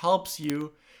sense, and it helps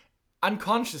you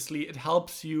unconsciously. It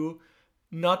helps you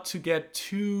not to get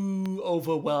too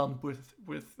overwhelmed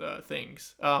with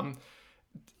things.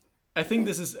 I think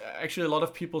this is actually a lot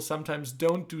of people sometimes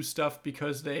don't do stuff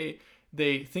because they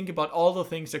think about all the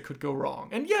things that could go wrong.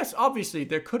 And yes, obviously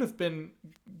there could have been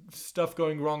stuff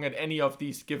going wrong at any of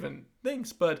these given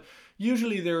things, but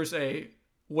usually there's a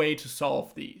way to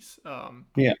solve these.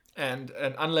 Yeah. And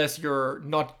unless you're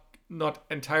not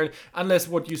entirely, unless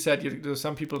what you said, there's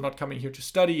some people not coming here to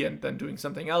study and then doing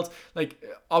something else, like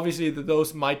obviously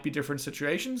those might be different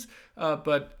situations,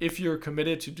 but if you're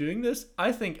committed to doing this,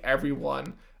 I think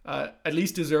everyone at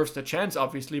least deserves the chance,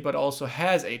 obviously, but also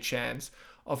has a chance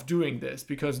of doing this,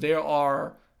 because there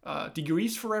are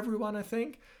degrees for everyone, I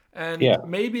think. And Yeah.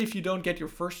 maybe if you don't get your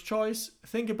first choice,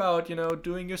 think about,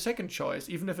 doing your second choice.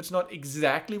 Even if it's not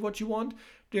exactly what you want,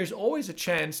 there's always a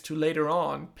chance to later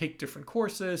on pick different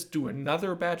courses, do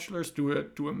another bachelor's,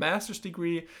 do a master's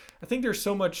degree. I think there's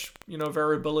so much,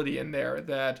 variability in there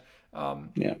that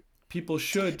Yeah. people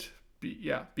should be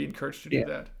encouraged to do Yeah.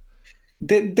 that.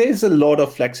 There's a lot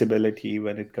of flexibility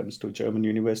when it comes to German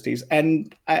universities.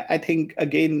 And I think,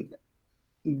 again,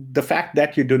 the fact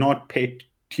that you do not pay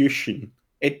tuition,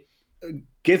 it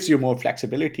gives you more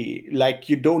flexibility. Like,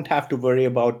 you don't have to worry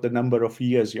about the number of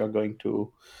years you're going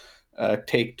to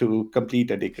take to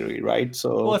complete a degree, right?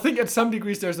 Well, I So think at some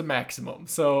degrees there's a maximum.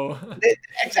 So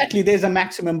exactly, there's a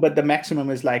maximum, but the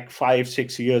maximum is like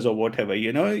 5-6 years or whatever,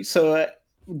 So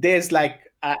there's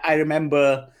like, I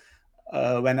remember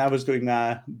when I was doing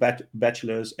my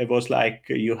bachelor's, it was like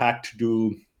you had to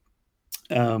do,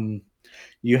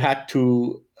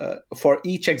 for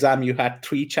each exam, you had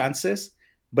 3 chances,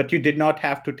 but you did not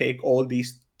have to take all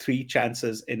these 3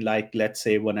 chances in, like, let's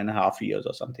say 1.5 years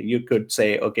or something. You could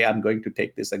say, okay, I'm going to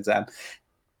take this exam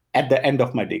at the end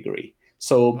of my degree.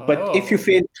 So, but if you Oh.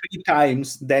 fail 3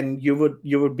 times, then you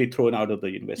would be thrown out of the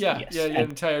university. Yeah, Yes. yeah, your And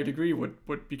entire degree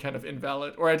would be kind of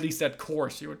invalid, or at least that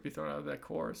course, you would be thrown out of that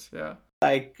course. Yeah.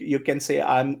 like, you can say,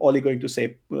 I'm only going to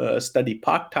say study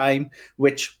part-time,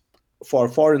 which for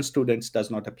foreign students does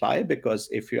not apply, because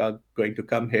if you are going to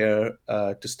come here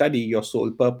to study, your sole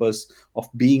purpose of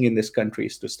being in this country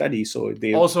is to study. So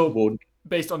they Also won't.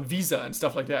 based on visa and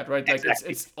stuff like that, right? Like Exactly.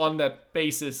 it's on that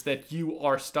basis that you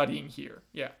are studying here.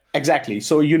 Yeah. Exactly.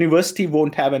 So university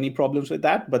won't have any problems with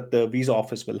that, but the visa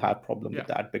office will have problem with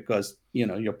Yeah. that, because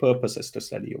your purpose is to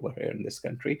study over here in this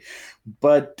country.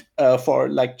 But for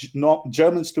like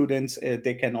German students,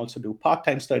 they can also do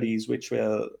part-time studies, which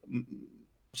will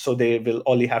so they will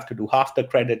only have to do half the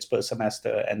credits per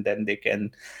semester, and then they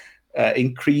can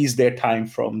increase their time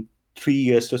from 3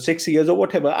 years to 6 years or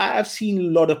whatever. I've seen a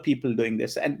lot of people doing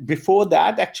this. And before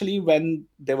that, actually, when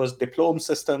there was diploma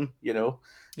system,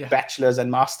 Yeah. bachelor's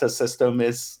and master's system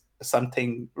is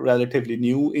something relatively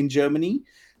new in Germany.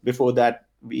 Before that,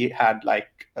 we had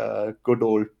like a good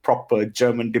old proper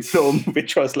German diploma,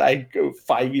 which was like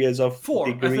 5 years of 4.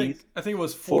 degrees. I think it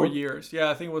was 4 4? years. Yeah,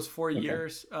 I think it was 4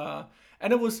 years.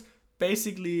 And it was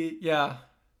basically, yeah,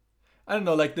 I don't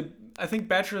know, like I think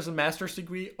bachelor's and master's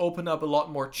degree open up a lot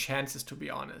more chances, to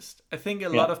be honest. I think a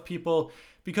lot Yeah. of people,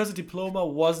 because a diploma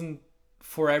wasn't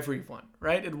for everyone,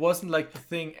 right? It wasn't like the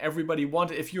thing everybody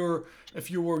wanted. If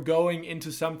you were going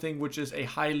into something which is a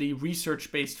highly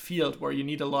research-based field where you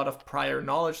need a lot of prior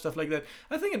knowledge, stuff like that,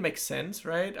 I think it makes sense,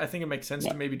 right? I think it makes sense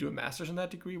to maybe do a master's in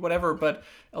that degree, whatever. But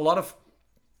a lot of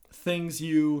things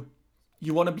you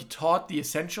want to be taught the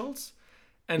essentials,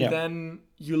 and then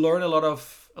you learn a lot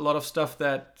of stuff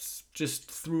that's just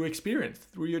through experience,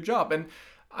 through your job. And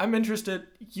I'm interested,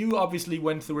 you obviously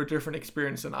went through a different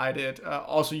experience than I did.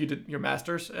 Also, you did your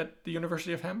master's at the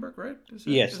University of Hamburg, right?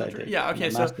 Yes, I did. Yeah, okay.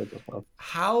 So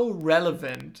how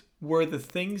relevant were the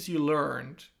things you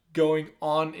learned going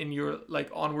on in your, like,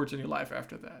 onwards in your life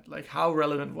after that? Like, how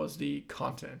relevant was the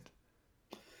content?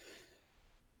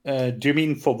 Do you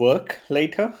mean for work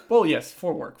later? Well, yes,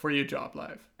 for work, for your job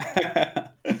life.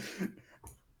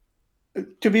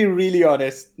 To be really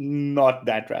honest, not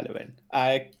that relevant.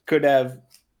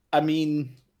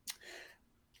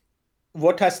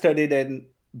 What I studied in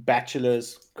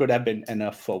bachelor's could have been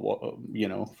enough for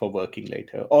working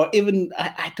later, or even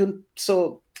I don't.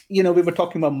 So we were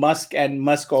talking about Musk, and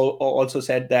Musk also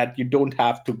said that you don't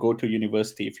have to go to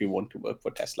university if you want to work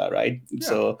for Tesla, right? Yeah.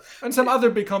 So, and some other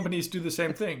big companies do the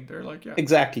same thing. They're like, yeah,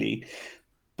 exactly.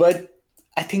 But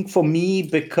I think for me,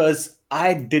 because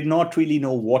I did not really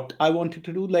know what I wanted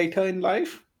to do later in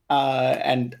life,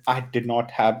 and I did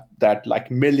not have that like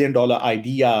 $1 million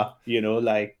idea,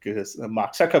 like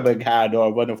Mark Zuckerberg had,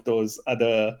 or one of those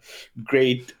other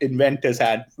great inventors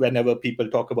had. Whenever people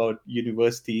talk about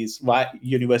universities, why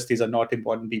universities are not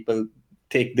important, people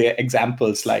take their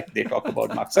examples, like they talk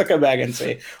about Mark Zuckerberg and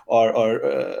say, or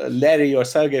Larry or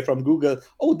Sergey from Google,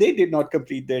 oh, they did not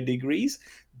complete their degrees.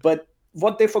 But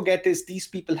what they forget is these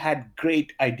people had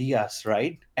great ideas,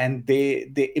 right? And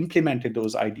they implemented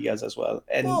those ideas as well.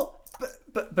 And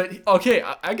but okay,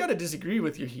 I gotta disagree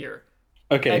with you here.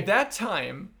 Okay. At that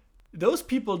time, those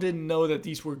people didn't know that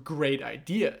these were great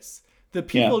ideas. The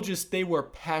people they were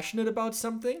passionate about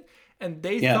something, and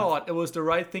they thought it was the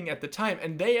right thing at the time.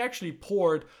 And they actually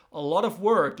poured a lot of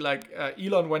work. Like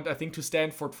Elon went, I think, to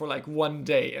Stanford for like 1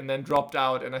 day and then dropped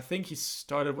out. And I think he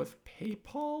started with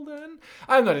PayPal then?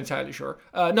 I'm not entirely sure.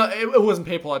 No, it wasn't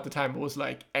PayPal at the time. It was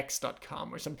like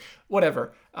X.com or something.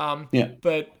 Whatever.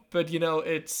 But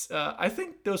it's I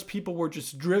think those people were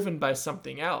just driven by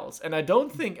something else. And I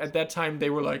don't think at that time they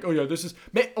were like, oh yeah, this is,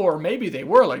 or maybe they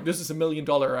were like, this is $1 million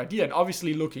idea. And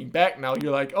obviously looking back now,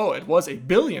 you're like, oh, it was $1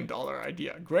 billion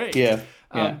idea. Great.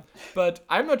 But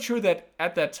I'm not sure that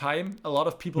at that time a lot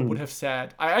of people would have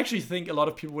said, I actually think a lot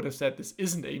of people would have said this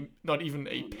isn't not even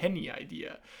a penny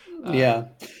idea.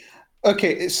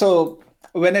 Okay, so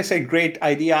when I say great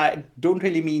idea, I don't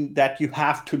really mean that you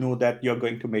have to know that you're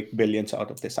going to make billions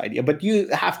out of this idea, but you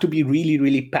have to be really,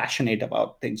 really passionate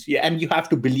about things. And you have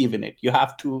to believe in it. You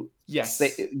have to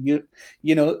say, you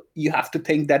have to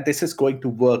think that this is going to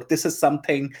work. This is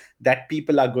something that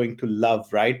people are going to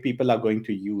love, right? People are going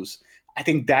to use. I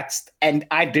think and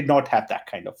I did not have that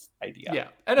kind of idea. Yeah,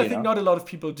 and I think not a lot of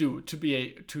people do, to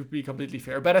be completely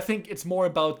fair. But I think it's more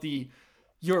about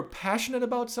you're passionate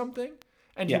about something,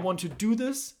 and you want to do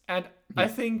this. And I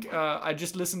think I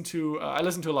listen to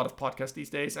a lot of podcasts these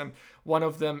days, and one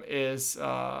of them is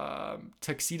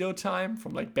Tuxedo Time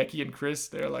from like Becky and Chris.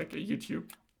 They're like a YouTube,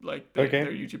 they're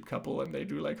a YouTube couple, and they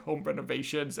do like home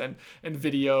renovations and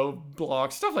video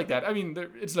blogs, stuff like that. I mean,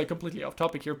 it's like completely off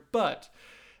topic here, but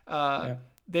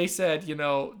they said,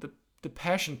 the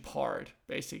passion part,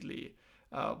 basically,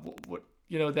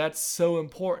 that's so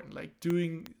important, like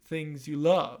doing things you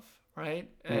love, right?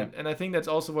 And I think that's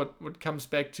also what comes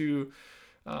back to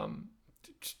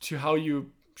how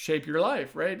you shape your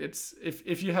life, right? It's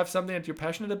if you have something that you're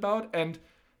passionate about, and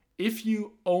if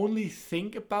you only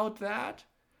think about that,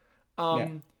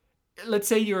 let's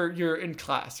say you're in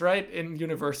class, right? In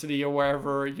university or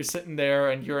wherever, you're sitting there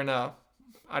and you're in a,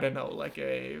 I don't know, like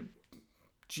a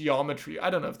geometry. I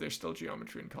don't know if there's still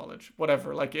geometry in college.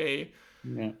 Whatever, like a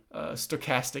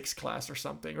stochastics class or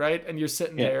something, right? And you're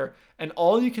sitting there, and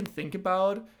all you can think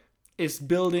about is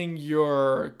building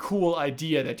your cool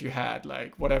idea that you had,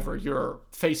 like whatever, your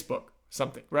Facebook,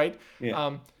 something, right?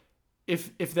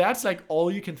 If that's like all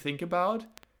you can think about,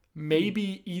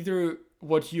 maybe either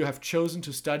what you have chosen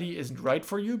to study isn't right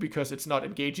for you because it's not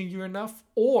engaging you enough,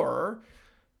 or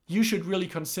you should really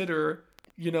consider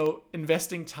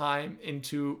investing time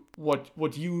into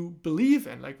what you believe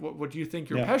in, like what you think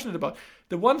you're passionate about.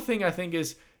 The one thing I think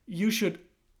is you should,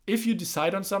 if you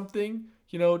decide on something,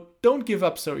 don't give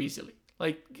up so easily.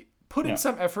 Like put in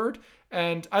some effort.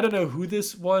 And I don't know who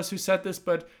said this,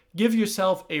 but give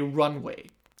yourself a runway.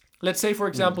 Let's say, for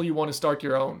example, you want to start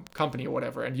your own company or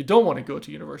whatever, and you don't want to go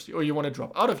to university, or you want to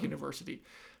drop out of university.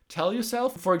 tell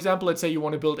yourself, for example, let's say you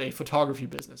want to build a photography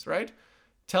business, right?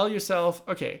 Tell yourself,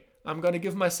 okay, I'm going to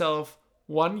give myself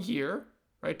 1 year,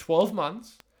 right? 12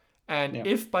 months. And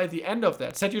if by the end of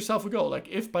that, set yourself a goal, like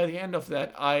if by the end of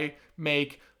that I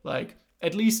make like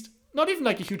at least, not even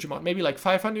like a huge amount, maybe like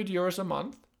 500 euros a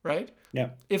month, right?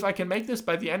 Yeah. If I can make this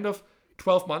by the end of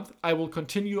 12 months, I will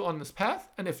continue on this path.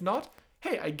 And if not,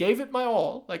 hey, I gave it my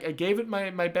all, like I gave it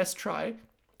my best try,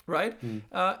 right?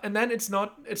 And then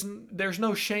there's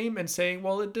no shame in saying,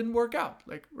 well, it didn't work out,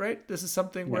 like, right? This is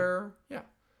something where,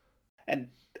 And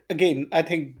again, I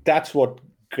think that's what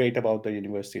great about the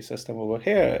university system over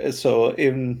here is, so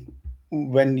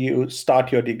when you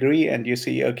start your degree and you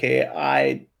see, okay,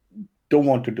 I don't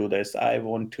want to do this, I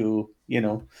want to,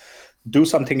 do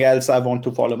something else, I want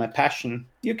to follow my passion,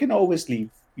 you can always leave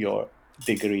your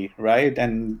degree, right?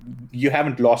 And you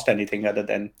haven't lost anything other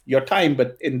than your time,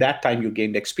 but in that time you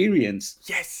gained experience.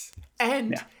 Yes.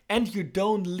 And you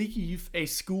don't leave a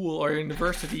school or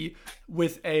university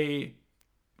with a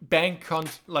bank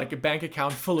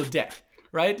account full of debt,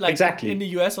 right? Like exactly. In the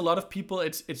US, a lot of people,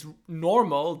 it's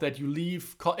normal that you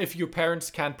leave if your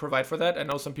parents can't provide for that. I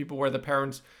know some people where the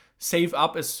parents save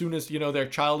up as soon as their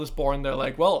child is born. They're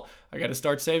like, well, I got to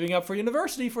start saving up for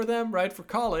university for them, right? For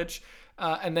college.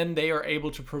 And then they are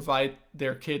able to provide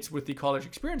their kids with the college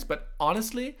experience. But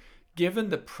honestly, given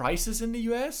the prices in the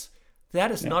US,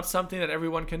 that is not something that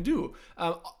everyone can do.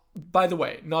 By the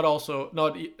way, not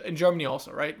in Germany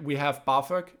also, right? We have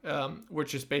BAföG,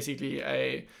 which is basically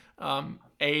a financial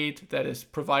aid that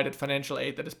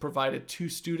is provided to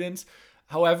students.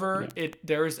 However,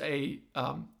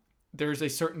 there's a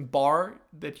certain bar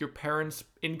that your parents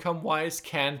income-wise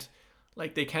can't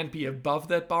be above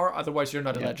that bar, otherwise you're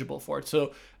not eligible for it.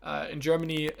 So in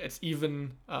Germany, it's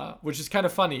even, which is kind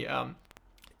of funny.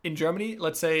 In Germany,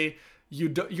 let's say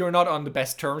you're not on the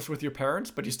best terms with your parents,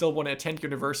 but you still want to attend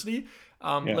university.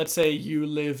 Let's say you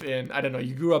live in, I don't know,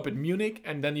 you grew up in Munich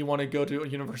and then you want to go to a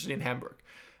university in Hamburg.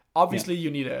 Obviously, you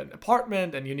need an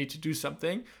apartment and you need to do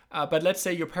something. But let's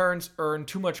say your parents earn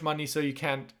too much money, so you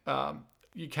can't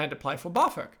apply for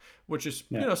BAföG, which is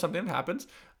something that happens,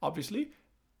 obviously.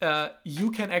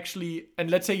 You can actually, and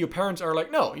let's say your parents are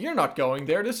like, no, you're not going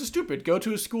there, this is stupid, go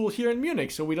to a school here in Munich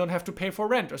so we don't have to pay for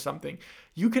rent or something.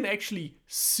 You can actually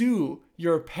sue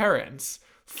your parents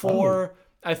for,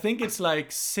 I think it's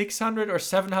like 600 or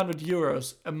 700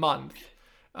 euros a month.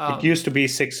 It used to be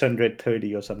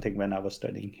 630 or something when I was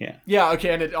studying here. Yeah,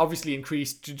 okay, and it obviously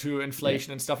increased due to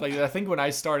inflation and stuff like that. I think when I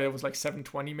started, it was like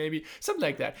 720 maybe, something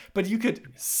like that. But you could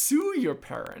sue your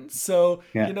parents. So,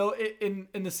 in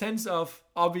the sense of,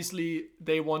 obviously,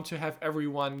 they want to have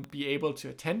everyone be able to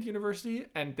attend university,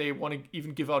 and they want to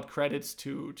even give out credits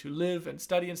to live and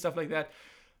study and stuff like that.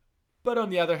 But on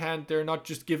the other hand, they're not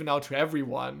just given out to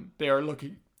everyone. They are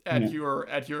looking at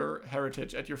your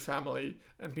heritage, at your family,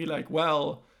 and be like,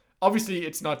 well, obviously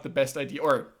it's not the best idea,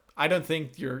 or I don't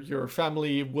think your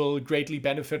family will greatly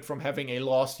benefit from having a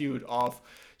lawsuit of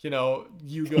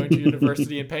you going to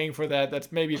university and paying for that.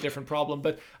 That's maybe a different problem,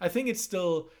 but I think it's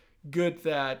still good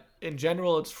that in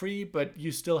general it's free, but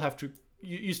you still have to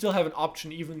you still have an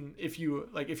option, even if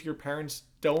if your parents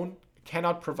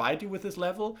cannot provide you with this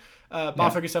level.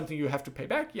 BAföG is something you have to pay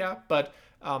back, but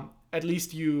at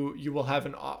least you will have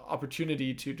an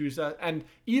opportunity to do that. And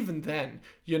even then,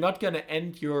 you're not going to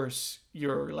end your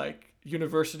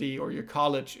university or your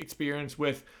college experience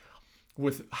with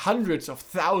hundreds of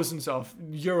thousands of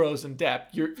euros in debt.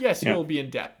 You'll be in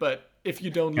debt, but if you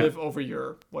don't live over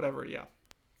your whatever,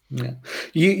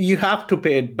 you have to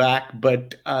pay it back,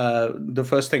 but the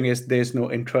first thing is there's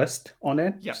no interest on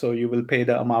it. So you will pay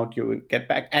the amount you will get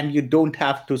back, and you don't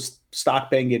have to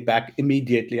start paying it back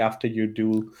immediately after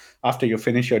you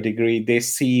finish your degree. They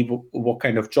see what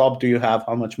kind of job do you have,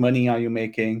 how much money are you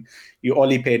making. You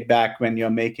only pay it back when you're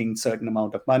making certain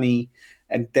amount of money.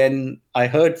 And then I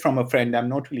heard from a friend, I'm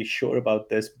not really sure about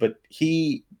this, but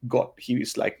he's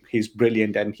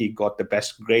brilliant and he got the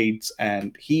best grades,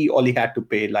 and he only had to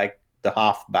pay like the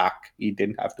half back. He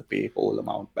didn't have to pay whole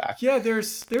amount back. Yeah,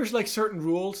 there's like certain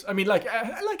rules. I mean, like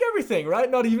everything, right?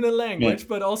 Not even in language,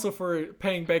 but also for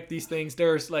paying back these things.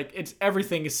 There's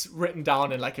everything is written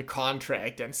down in like a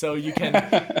contract, and so you can.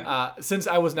 Since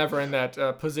I was never in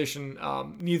that position,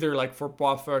 neither like for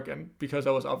BAföG, and because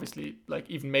I was obviously like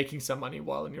even making some money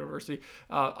while in university,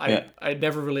 I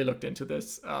never really looked into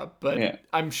this. But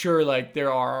I'm sure like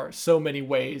there are so many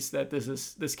ways that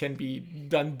this can be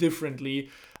done differently.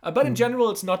 But in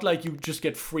general, it's not like you just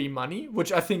get free money,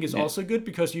 which I think is also good,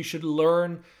 because you should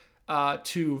learn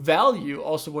to value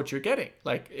also what you're getting,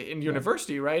 like in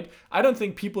university, right? I don't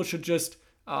think people should just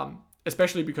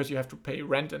especially because you have to pay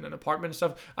rent in an apartment and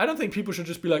stuff. I don't think people should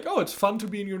just be like, oh, it's fun to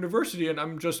be in university and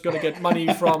I'm just going to get money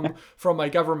from my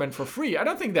government for free. I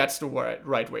don't think that's the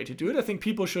right way to do it. I think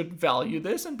people should value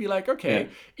this and be like, okay,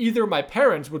 either my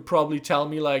parents would probably tell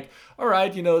me like, all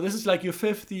right, this is like your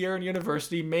 5th year in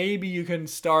university. Maybe you can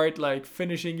start like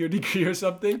finishing your degree or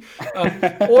something.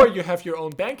 Or you have your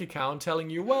own bank account telling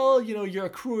you, well, you're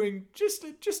accruing just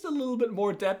a little bit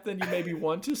more debt than you maybe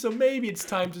want to. So maybe it's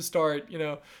time to start,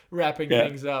 wrapping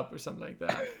things up or something like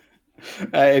that.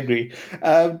 I agree.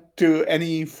 To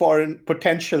any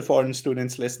potential foreign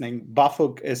students listening,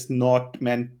 BAföG is not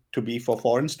meant to be for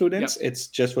foreign students. Yep. It's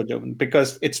just for German,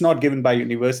 because it's not given by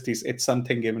universities. It's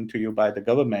something given to you by the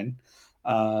government.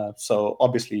 So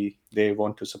obviously they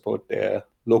want to support their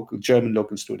German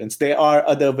local students. There are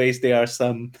other ways. There are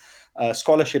some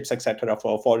scholarships, etc.,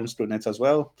 for foreign students as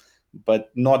well,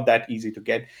 but not that easy to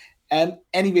get. And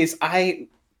anyways, I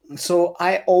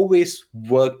always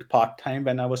worked part-time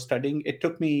when I was studying.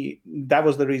 That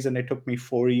was the reason it took me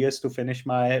 4 years to finish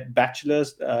my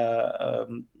bachelor's,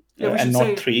 and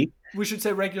not 3. We should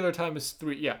say regular time is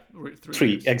 3. Yeah, 3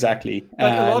 years. Exactly.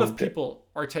 But a lot of people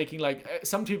are taking, like,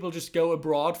 some people just go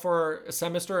abroad for a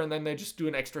semester and then they just do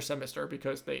an extra semester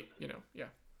because they,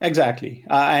 Exactly.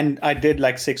 And I did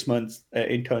like 6 months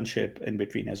internship in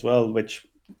between as well, which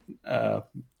then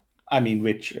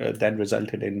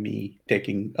resulted in me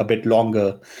taking a bit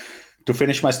longer to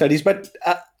finish my studies. But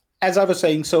as I was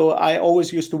saying, so I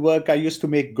always used to work. I used to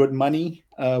make good money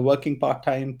working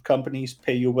part-time. Companies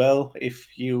pay you well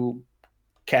if you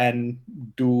can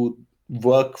do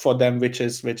work for them, which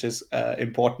is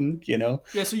important, Yeah,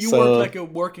 so you work like a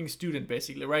working student,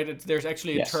 basically, right? There's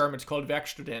actually a term, it's called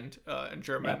Werkstudent in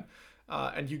German. Yeah.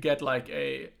 And you get like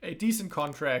a decent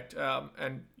contract,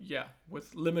 and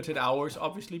with limited hours,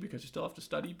 obviously, because you still have to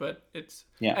study. But it's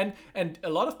and a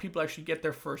lot of people actually get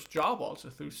their first job also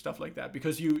through stuff like that,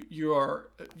 because you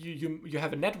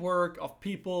have a network of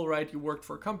people, right? You worked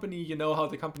for a company, you know how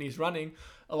the company is running.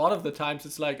 A lot of the times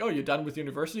it's like, oh, you're done with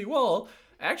university. Well,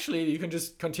 actually, you can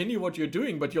just continue what you're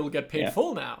doing, but you'll get paid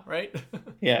full now, right?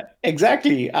 Yeah,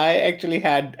 exactly. I actually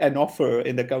had an offer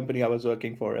in the company I was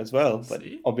working for as well, but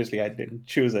obviously I didn't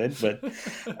choose it. But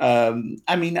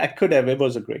I could have. It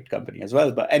was a great company as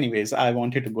well. But anyways, I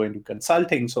wanted to go into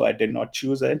consulting, so I did not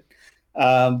choose it.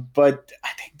 But I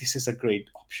think this is a great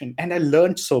option. And I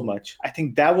learned so much. I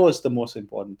think that was the most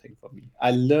important thing for me.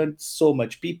 I learned so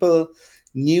much. People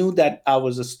knew that I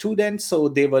was a student, so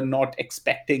they were not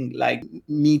expecting like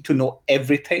me to know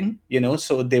everything,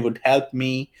 so they would help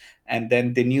me. And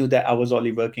then they knew that I was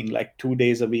only working like 2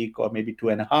 days a week or maybe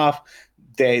 2.5.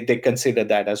 They considered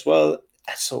that as well.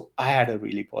 So I had a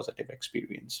really positive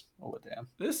experience over there.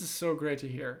 This is so great to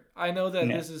hear. I know that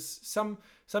this is some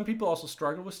people also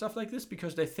struggle with stuff like this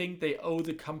because they think they owe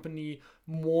the company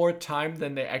more time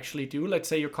than they actually do. Let's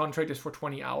say your contract is for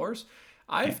 20 hours.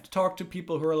 I've talked to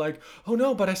people who are like, oh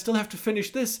no, but I still have to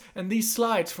finish this and these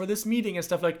slides for this meeting and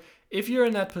stuff. Like, if you're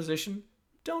in that position,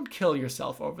 don't kill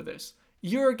yourself over this.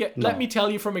 Let me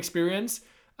tell you from experience,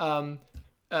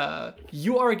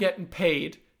 you are getting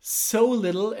paid so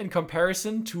little in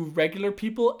comparison to regular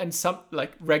people and some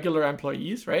like regular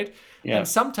employees, right? Yeah. And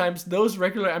sometimes those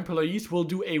regular employees will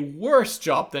do a worse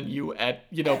job than you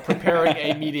at, preparing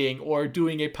a meeting or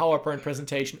doing a PowerPoint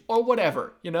presentation or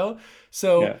whatever,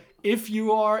 So if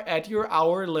you are at your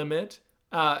hour limit,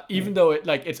 even though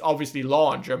it's obviously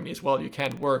law in Germany as well, you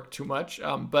can't work too much,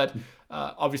 but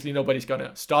obviously nobody's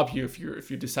gonna stop you if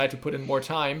you decide to put in more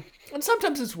time. And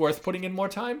sometimes it's worth putting in more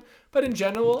time, but in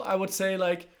general, I would say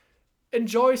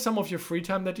enjoy some of your free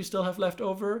time that you still have left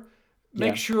over.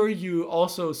 Make sure you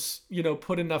also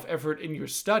put enough effort in your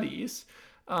studies,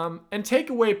 and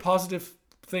take away positive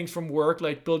things from work,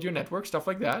 like build your network, stuff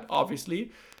like that,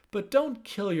 obviously. But don't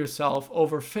kill yourself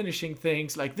over finishing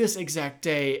things like this exact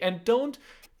day. And don't,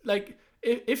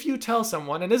 if you tell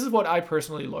someone, and this is what I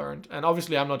personally learned, and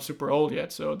obviously I'm not super old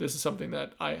yet, so this is something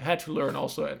that I had to learn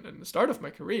also in the start of my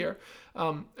career.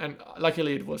 And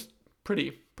luckily it was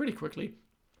pretty quickly.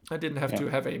 I didn't have to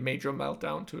have a major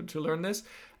meltdown to learn this.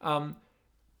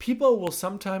 People will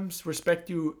sometimes respect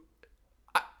you.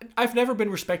 I've never been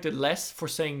respected less for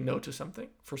saying no to something,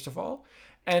 first of all.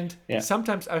 And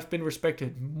sometimes I've been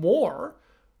respected more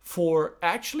for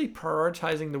actually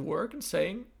prioritizing the work and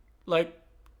saying,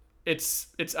 it's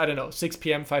I don't know, 6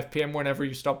 p.m., 5 p.m., whenever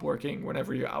you stop working,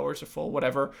 whenever your hours are full,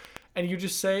 whatever. And you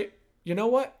just say, you know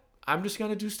what? I'm just going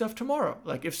to do stuff tomorrow.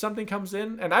 Like, if something comes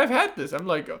in, and I've had this, I'm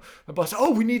like, my boss,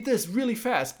 we need this really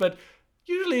fast. But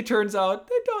usually it turns out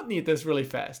they don't need this really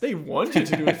fast. They want you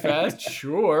to do it fast.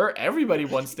 Sure, everybody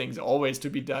wants things always to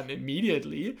be done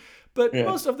immediately. But Yeah.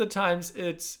 most of the times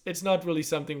it's not really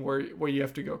something where you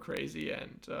have to go crazy,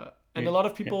 and a lot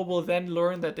of people will then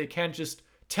learn that they can't just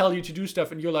tell you to do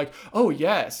stuff and you're like, oh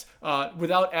yes,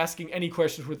 without asking any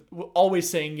questions, with always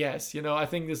saying yes. I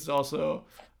think this is also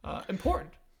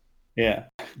important. Yeah,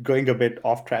 going a bit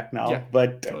off track Yeah, now,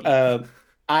 but totally.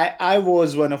 I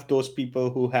was one of those people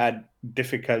who had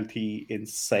difficulty in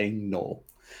saying no.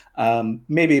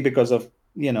 Maybe because of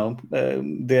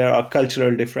there are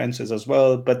cultural differences as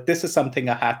well, but this is something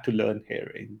I had to learn here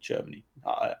in Germany.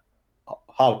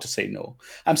 How to say no.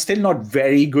 I'm still not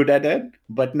very good at it,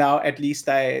 but now at least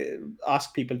I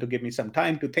ask people to give me some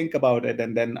time to think about it,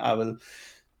 and then I will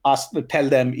tell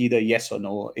them either yes or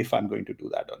no if I'm going to do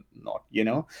that or not.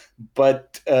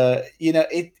 But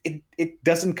it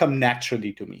doesn't come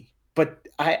naturally to me. But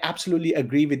I absolutely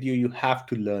agree with you. You have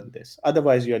to learn this.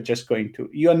 Otherwise,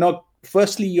 you're not,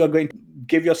 firstly, you're going to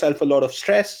give yourself a lot of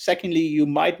stress. Secondly, you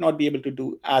might not be able to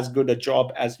do as good a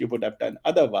job as you would have done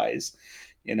otherwise.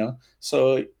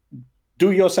 So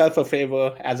do yourself a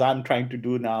favor, as I'm trying to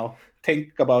do now.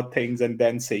 Think about things and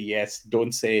then say yes.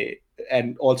 Don't say,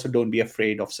 and also don't be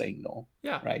afraid of saying no.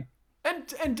 Yeah. Right.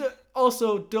 And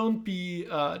also don't be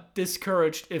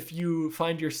discouraged if you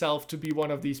find yourself to be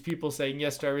one of these people saying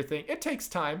yes to everything. It takes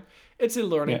time. It's a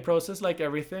learning Yeah. process like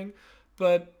everything.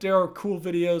 But there are cool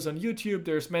videos on YouTube.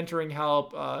 There's mentoring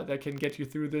help that can get you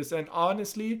through this. And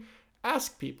honestly,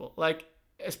 ask people. Like,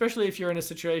 especially if you're in a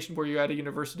situation where you're at a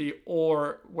university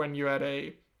or when you're at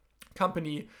a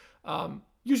company,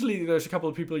 usually there's a couple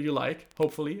of people you like,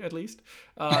 hopefully at least,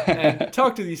 and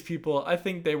talk to these people. I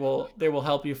think they will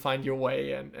help you find your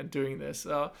way and doing this.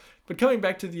 But coming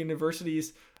back to the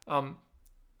universities,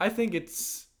 I think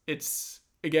it's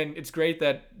again, it's great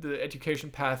that the education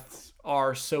paths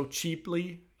are so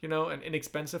cheaply and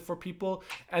inexpensive for people,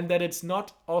 and that it's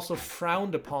not also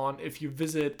frowned upon if you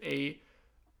visit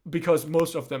because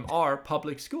most of them are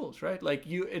public schools, right? Like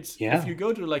if you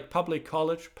go to like public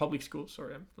school,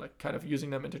 sorry, I'm like kind of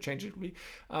using them interchangeably.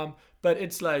 But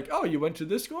it's like, oh, you went to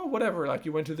this school, whatever, like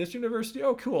you went to this university,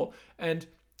 oh, cool. And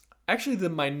actually the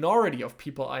minority of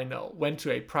people I know went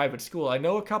to a private school. I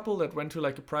know a couple that went to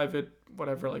like a private,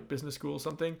 whatever, like business school or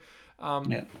something.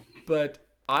 But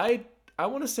I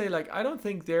want to say, like, I don't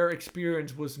think their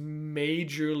experience was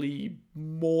majorly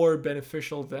more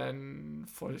beneficial than,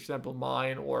 for example,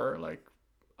 mine or like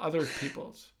other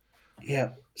people's.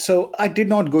 Yeah. So I did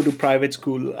not go to private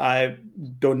school. I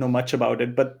don't know much about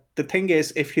it. But the thing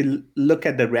is, if you look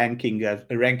at the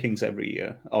rankings every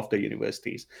year of the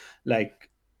universities, like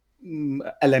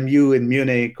LMU in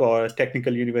Munich or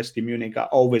Technical University Munich are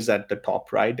always at the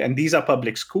top, right? And these are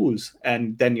public schools.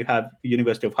 And then you have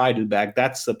University of Heidelberg.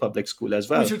 That's a public school as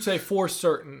well. We should say for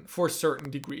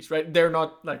certain degrees, right? They're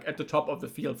not like at the top of the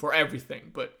field for everything,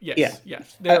 but yes,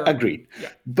 agreed. Yeah.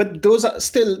 But those are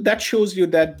still, that shows you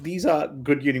that these are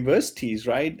good universities,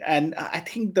 right? And I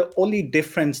think the only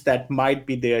difference that might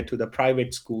be there to the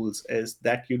private schools is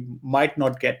that you might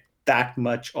not get that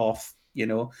much of,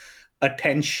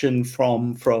 attention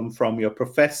from your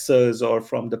professors or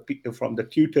from the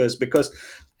tutors, because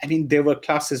I mean there were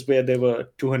classes where there were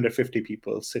 250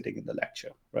 people sitting in the lecture,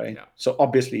 right? Yeah. So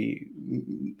obviously,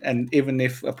 and even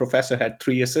if a professor had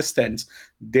 3 assistants,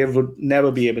 they would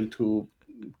never be able to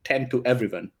tend to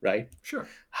everyone, right? Sure.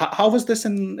 How was this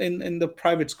in the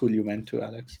private school you went to,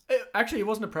 Alex? Actually, it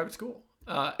wasn't a private school.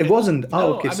 It wasn't.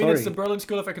 No, Okay, I mean sorry. it's the Berlin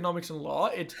School of Economics and Law.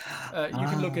 You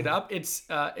can look it up. It's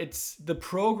the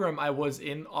program I was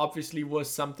in. Obviously, was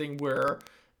something where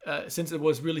since it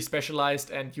was really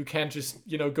specialized, and you can't just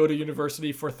go to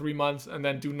university for 3 months and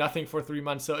then do nothing for 3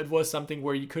 months. So it was something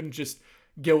where you couldn't just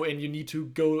go in. You need to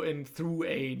go in through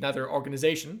another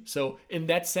organization. So in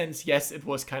that sense, yes, it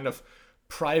was kind of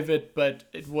private, but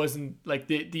it wasn't like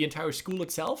the entire school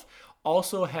itself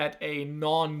also had a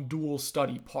non-dual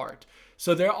study part.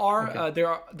 So there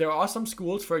are some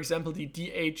schools, for example, the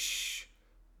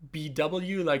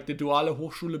DHBW, like the Duale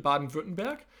Hochschule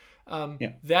Baden-Württemberg.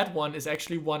 That one is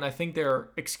actually one, I think they're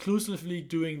exclusively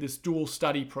doing this dual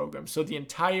study program. So the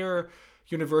entire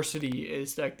university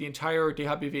is like, the entire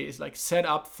DHBW is like set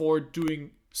up for doing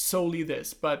solely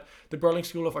this, but the Berlin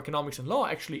School of Economics and Law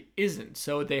actually isn't.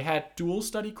 So they had dual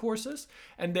study courses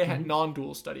and they had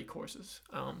non-dual study courses.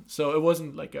 So it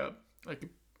wasn't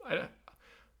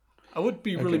I would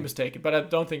be really mistaken, but I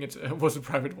don't think it was a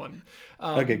private one.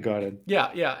 Okay, got it.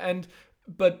 Yeah,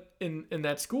 but in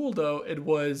that school though, it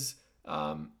was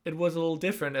a little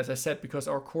different, as I said, because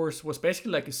our course was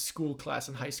basically like a school class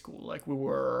in high school. Like we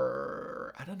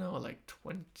were, I don't know, like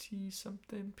 20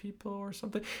 something people or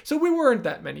something. So we weren't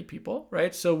that many people,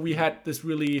 right? So we had this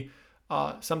really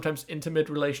sometimes intimate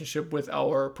relationship with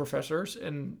our professors,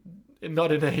 and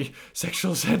not in a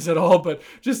sexual sense at all, but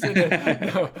just in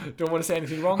a, no, don't want to say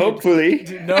anything wrong. Hopefully.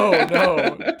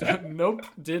 Nope,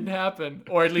 didn't happen,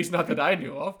 or at least not that I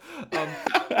knew of.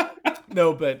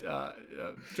 No, but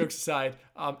jokes aside,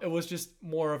 it was just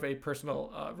more of a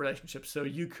personal relationship. So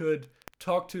you could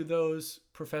talk to those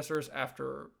professors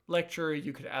after lecture,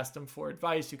 you could ask them for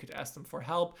advice, you could ask them for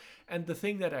help. And the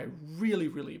thing that I really,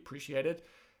 really appreciated,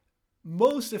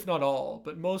 most, if not all,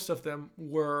 but most of them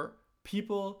were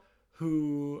people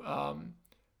who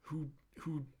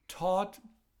taught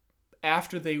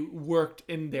after they worked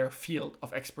in their field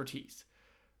of expertise,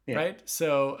 right?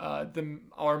 So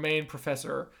our main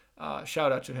professor,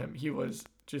 shout out to him, he was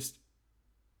just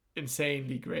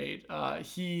insanely great.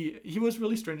 He was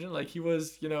really stringent. Like, he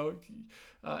was,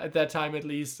 at that time at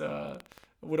least,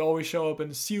 would always show up in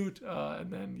a suit,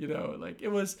 and then like, it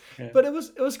was, but it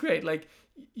was great. Like,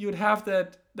 you would have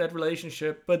that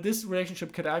relationship, but this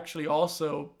relationship could actually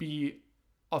also be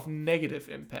of negative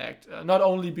impact, not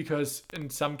only because in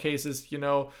some cases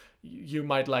you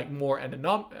might like more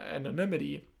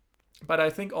anonymity, but I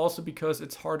think also because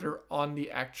it's harder on the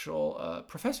actual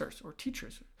professors or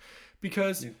teachers,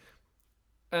 because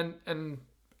this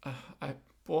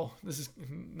is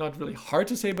not really hard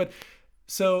to say, but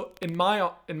so in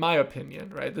my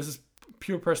opinion, right, this is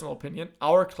pure personal opinion,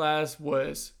 our class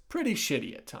was pretty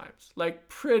shitty at times, like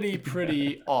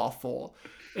pretty awful.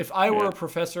 If I were a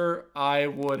professor, I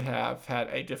would have had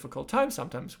a difficult time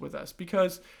sometimes with us,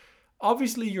 because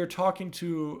obviously you're talking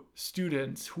to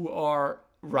students who are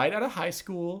right out of high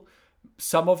school.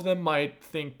 Some of them might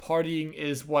think partying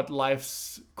is what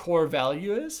life's core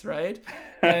value is, right?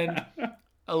 And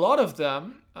a lot of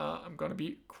them, I'm going to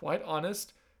be quite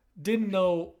honest, didn't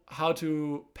know how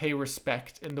to pay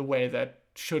respect in the way that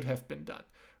should have been done,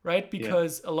 right?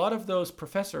 Because a lot of those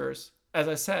professors, as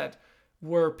I said,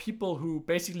 were people who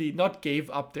basically not gave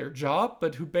up their job,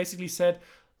 but who basically said,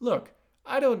 look,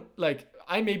 I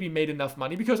maybe made enough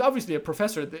money, because obviously a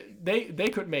professor, they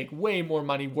could make way more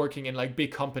money working in like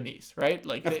big companies, right?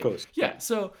 Like, of course. Yeah.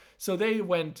 So they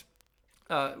went,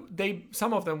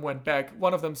 some of them went back.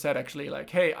 One of them said actually, like,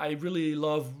 hey, I really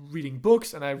love reading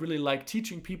books and I really like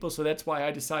teaching people. So that's why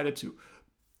I decided to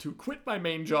quit my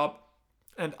main job,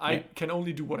 and I can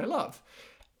only do what I love.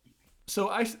 So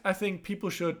I think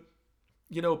people should,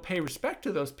 pay respect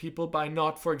to those people by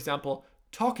not, for example,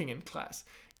 talking in class,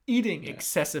 eating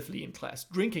excessively in class,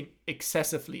 drinking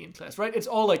excessively in class, right? It's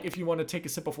all like, if you want to take a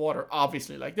sip of water,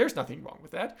 obviously, like, there's nothing wrong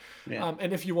with that.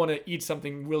 And if you want to eat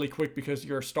something really quick because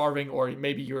you're starving, or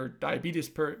maybe you're a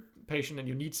diabetes patient and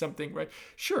you need something, right?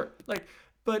 Sure. Like,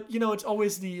 but it's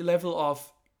always the level of,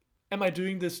 am I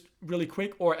doing this really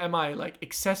quick, or am I like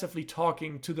excessively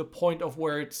talking to the point of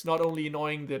where it's not only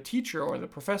annoying the teacher or the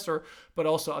professor, but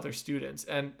also other students?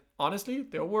 And honestly,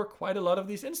 there were quite a lot of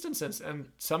these instances, and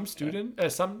some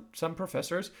some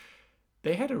professors,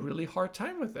 they had a really hard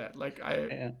time with that. Like,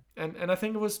 and I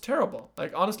think it was terrible.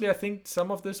 Like, honestly, I think some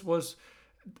of this was,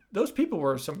 those people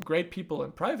were some great people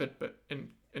in private, but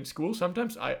in school,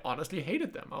 sometimes I honestly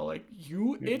hated them. I was like,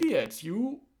 you idiots,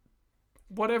 you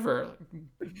whatever,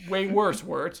 way worse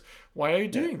words. Why are you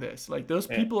doing this? Like, those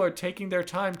people are taking their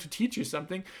time to teach you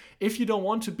something. If you don't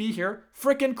want to be here,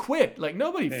 frickin' quit. Like,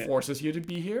 nobody forces you to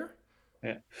be here.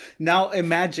 Now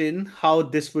imagine how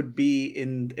this would be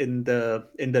in the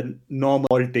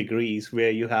normal degrees,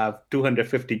 where you have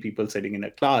 250 people sitting in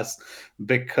a class,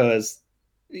 because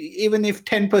even if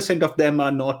 10% of them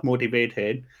are not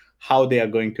motivated, how they are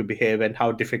going to behave and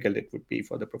how difficult it would be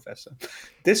for the professor.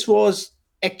 This was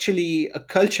actually a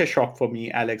culture shock for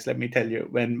me, Alex, let me tell you,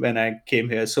 when I came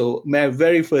here. So my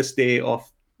very first day of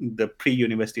the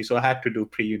pre-university, so I had to do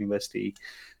pre-university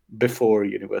before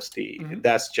university.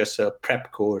 That's just a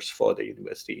prep course for the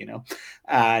university,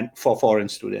 and for foreign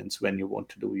students when you want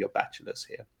to do your bachelor's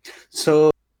here.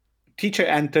 So teacher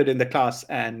entered in the class,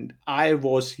 and I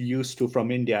was used to,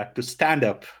 from India, to stand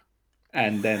up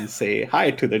and then say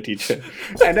hi to the teacher.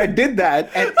 And I did that,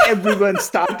 and everyone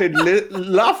started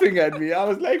laughing at me. I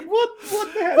was like, what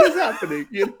the hell is happening?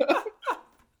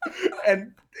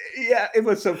 And it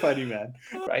was so funny, man.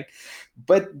 Right.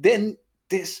 But then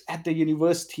this, at the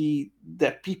university,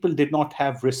 that people did not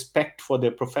have respect for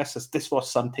their professors. This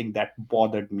was something that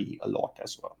bothered me a lot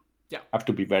as well. I have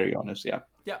to be very honest.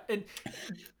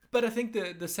 But I think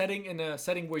the setting, in a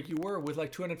setting where you were with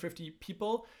like 250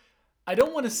 people, I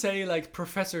don't want to say like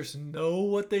professors know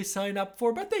what they sign up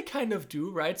for, but they kind of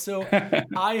do, right? So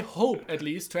I hope, at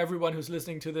least to everyone who's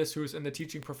listening to this, who's in the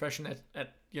teaching profession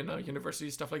at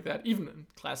university, stuff like that, even in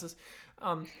classes,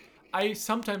 I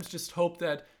sometimes just hope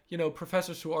that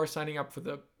professors who are signing up for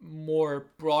the more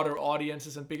broader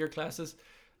audiences and bigger classes,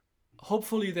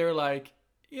 hopefully they're like,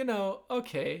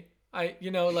 okay, I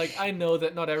know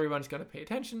that not everyone's going to pay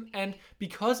attention. And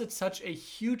because it's such a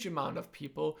huge amount of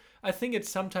people, I think it's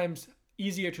sometimes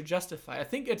easier to justify. I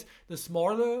think it's the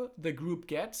smaller the group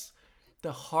gets,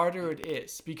 the harder it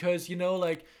is, because, you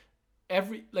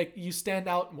stand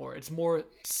out more. It's more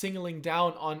singling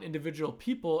down on individual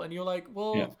people. And you're like,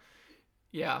 well,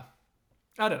 yeah,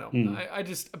 I don't know.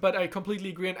 But I completely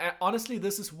agree. And honestly,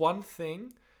 this is one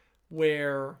thing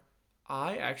where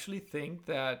I actually think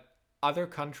that other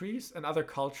countries and other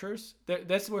cultures,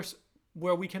 that's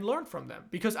where we can learn from them.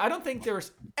 Because I don't think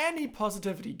there's any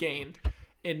positivity gained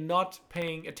in not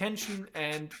paying attention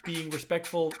and being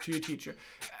respectful to your teacher.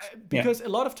 Because a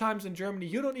lot of times in Germany,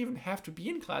 you don't even have to be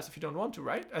in class if you don't want to,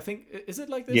 right? I think, is it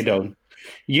like this?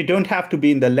 You don't have to be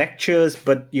in the lectures,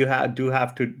 but you do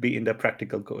have to be in the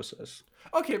practical courses.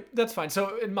 Okay, that's fine.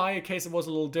 So in my case, it was a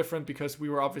little different because we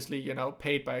were obviously,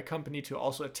 paid by a company to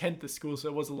also attend the school. So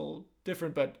it was a little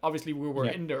different, but obviously we were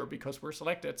in there because we're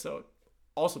selected. So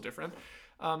also different.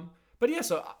 But yeah,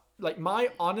 so like my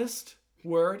honest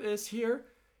word is here,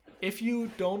 if you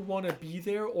don't want to be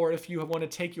there, or if you want to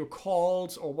take your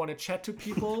calls or want to chat to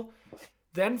people,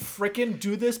 then frickin'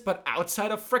 do this, but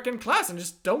outside of frickin' class, and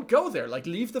just don't go there. Like,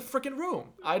 leave the frickin' room.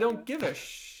 I don't give a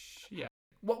yeah.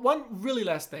 One really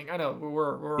last thing. I know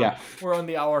we're on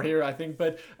the hour here, I think,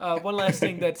 but one last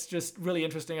thing that's just really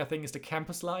interesting, I think, is the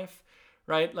campus life.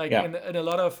 Right? Like in a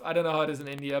lot of, I don't know how it is in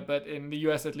India, but in the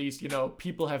US at least,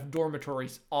 people have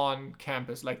dormitories on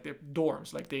campus, like they're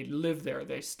dorms, like they live there,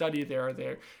 they study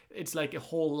there, it's like a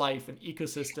whole life, an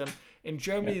ecosystem. In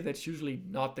Germany, that's usually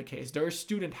not the case. There is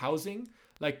student housing.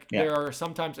 Like there are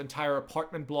sometimes entire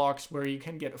apartment blocks where you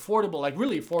can get affordable, like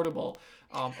really affordable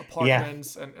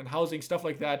apartments and housing, stuff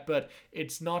like that. But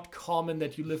it's not common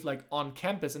that you live like on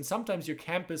campus. And sometimes your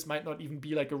campus might not even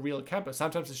be like a real campus.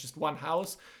 Sometimes it's just one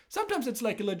house. Sometimes it's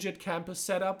like a legit campus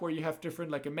setup where you have different,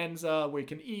 like a Mensa where you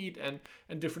can eat and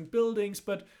different buildings.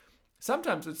 But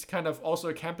sometimes it's kind of also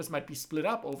a campus might be split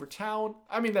up over town.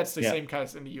 I mean, that's the same kind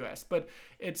as in the US, but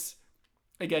it's,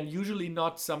 again, usually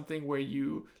not something where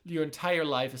your entire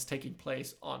life is taking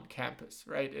place on campus,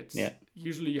 right? It's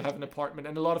usually you have an apartment,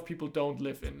 and a lot of people don't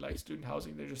live in like student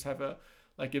housing. They just have a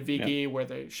VG where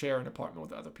they share an apartment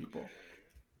with other people.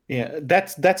 Yeah,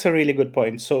 that's a really good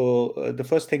point. So the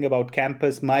first thing about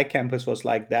campus, my campus was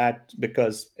like that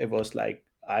because it was like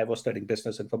I was studying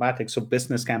business informatics. So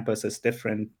business campus is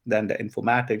different than the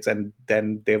informatics. And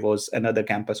then there was another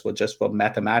campus was just for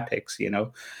mathematics,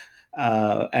 and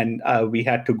we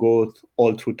had to go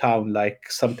all through town, like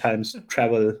sometimes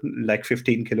travel like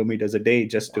 15 kilometers a day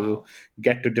just to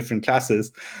get to different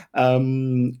classes.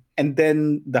 And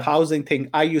then the housing thing,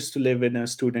 I used to live in a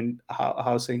student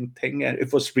housing thing, and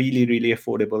it was really, really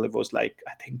affordable. It was like,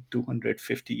 I think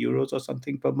 250 euros or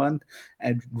something per month,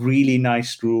 and really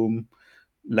nice room,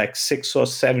 like 6 or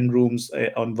 7 rooms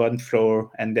on one floor.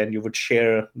 And then you would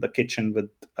share the kitchen with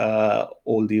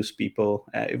all these people.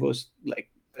 It was like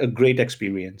a great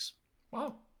experience.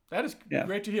 Wow, that is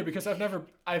great to hear, because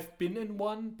I've been in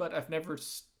one, but I've never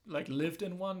like lived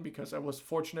in one, because I was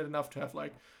fortunate enough to have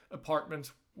like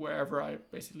apartments wherever I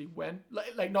basically went,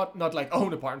 like not like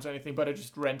own apartments or anything, but I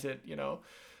just rented,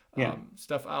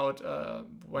 stuff out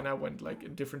when I went like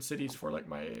in different cities for like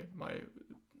my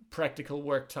practical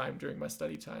work time during my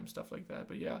study time, stuff like that.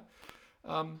 But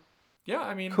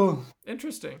I mean, cool,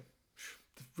 interesting.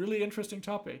 Really interesting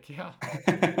topic. Yeah.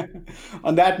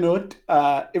 On that note,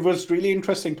 it was really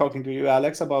interesting talking to you,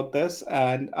 Alex, about this,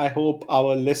 and I hope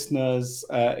our listeners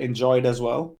enjoyed as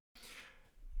well.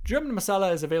 German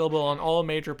Masala is available on all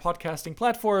major podcasting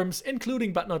platforms,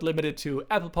 including but not limited to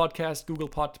Apple Podcasts, Google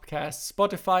Podcasts,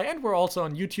 Spotify, and we're also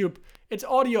on YouTube. It's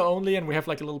audio only, and we have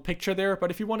like a little picture there,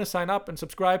 but if you want to sign up and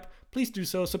subscribe, please do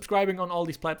so. Subscribing on all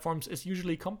these platforms is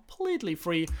usually completely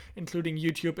free, including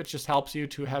YouTube. It just helps you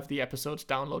to have the episodes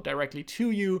download directly to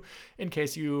you in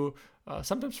case you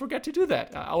sometimes forget to do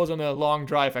that. I was on a long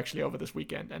drive actually over this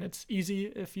weekend, and it's easy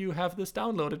if you have this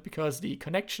downloaded because the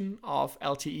connection of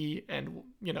LTE and,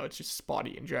 it's just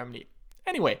spotty in Germany.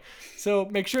 Anyway, so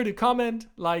make sure to comment,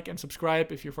 like, and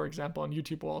subscribe if you're, for example, on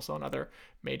YouTube or also on other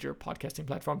major podcasting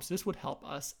platforms. This would help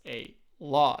us a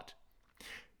lot.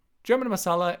 German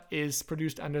Masala is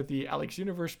produced under the Alex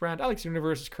Universe brand. Alex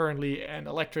Universe is currently an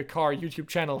electric car YouTube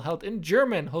channel held in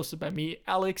German, hosted by me,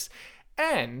 Alex,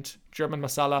 and German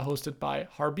Masala hosted by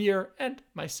Harbier and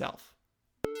myself.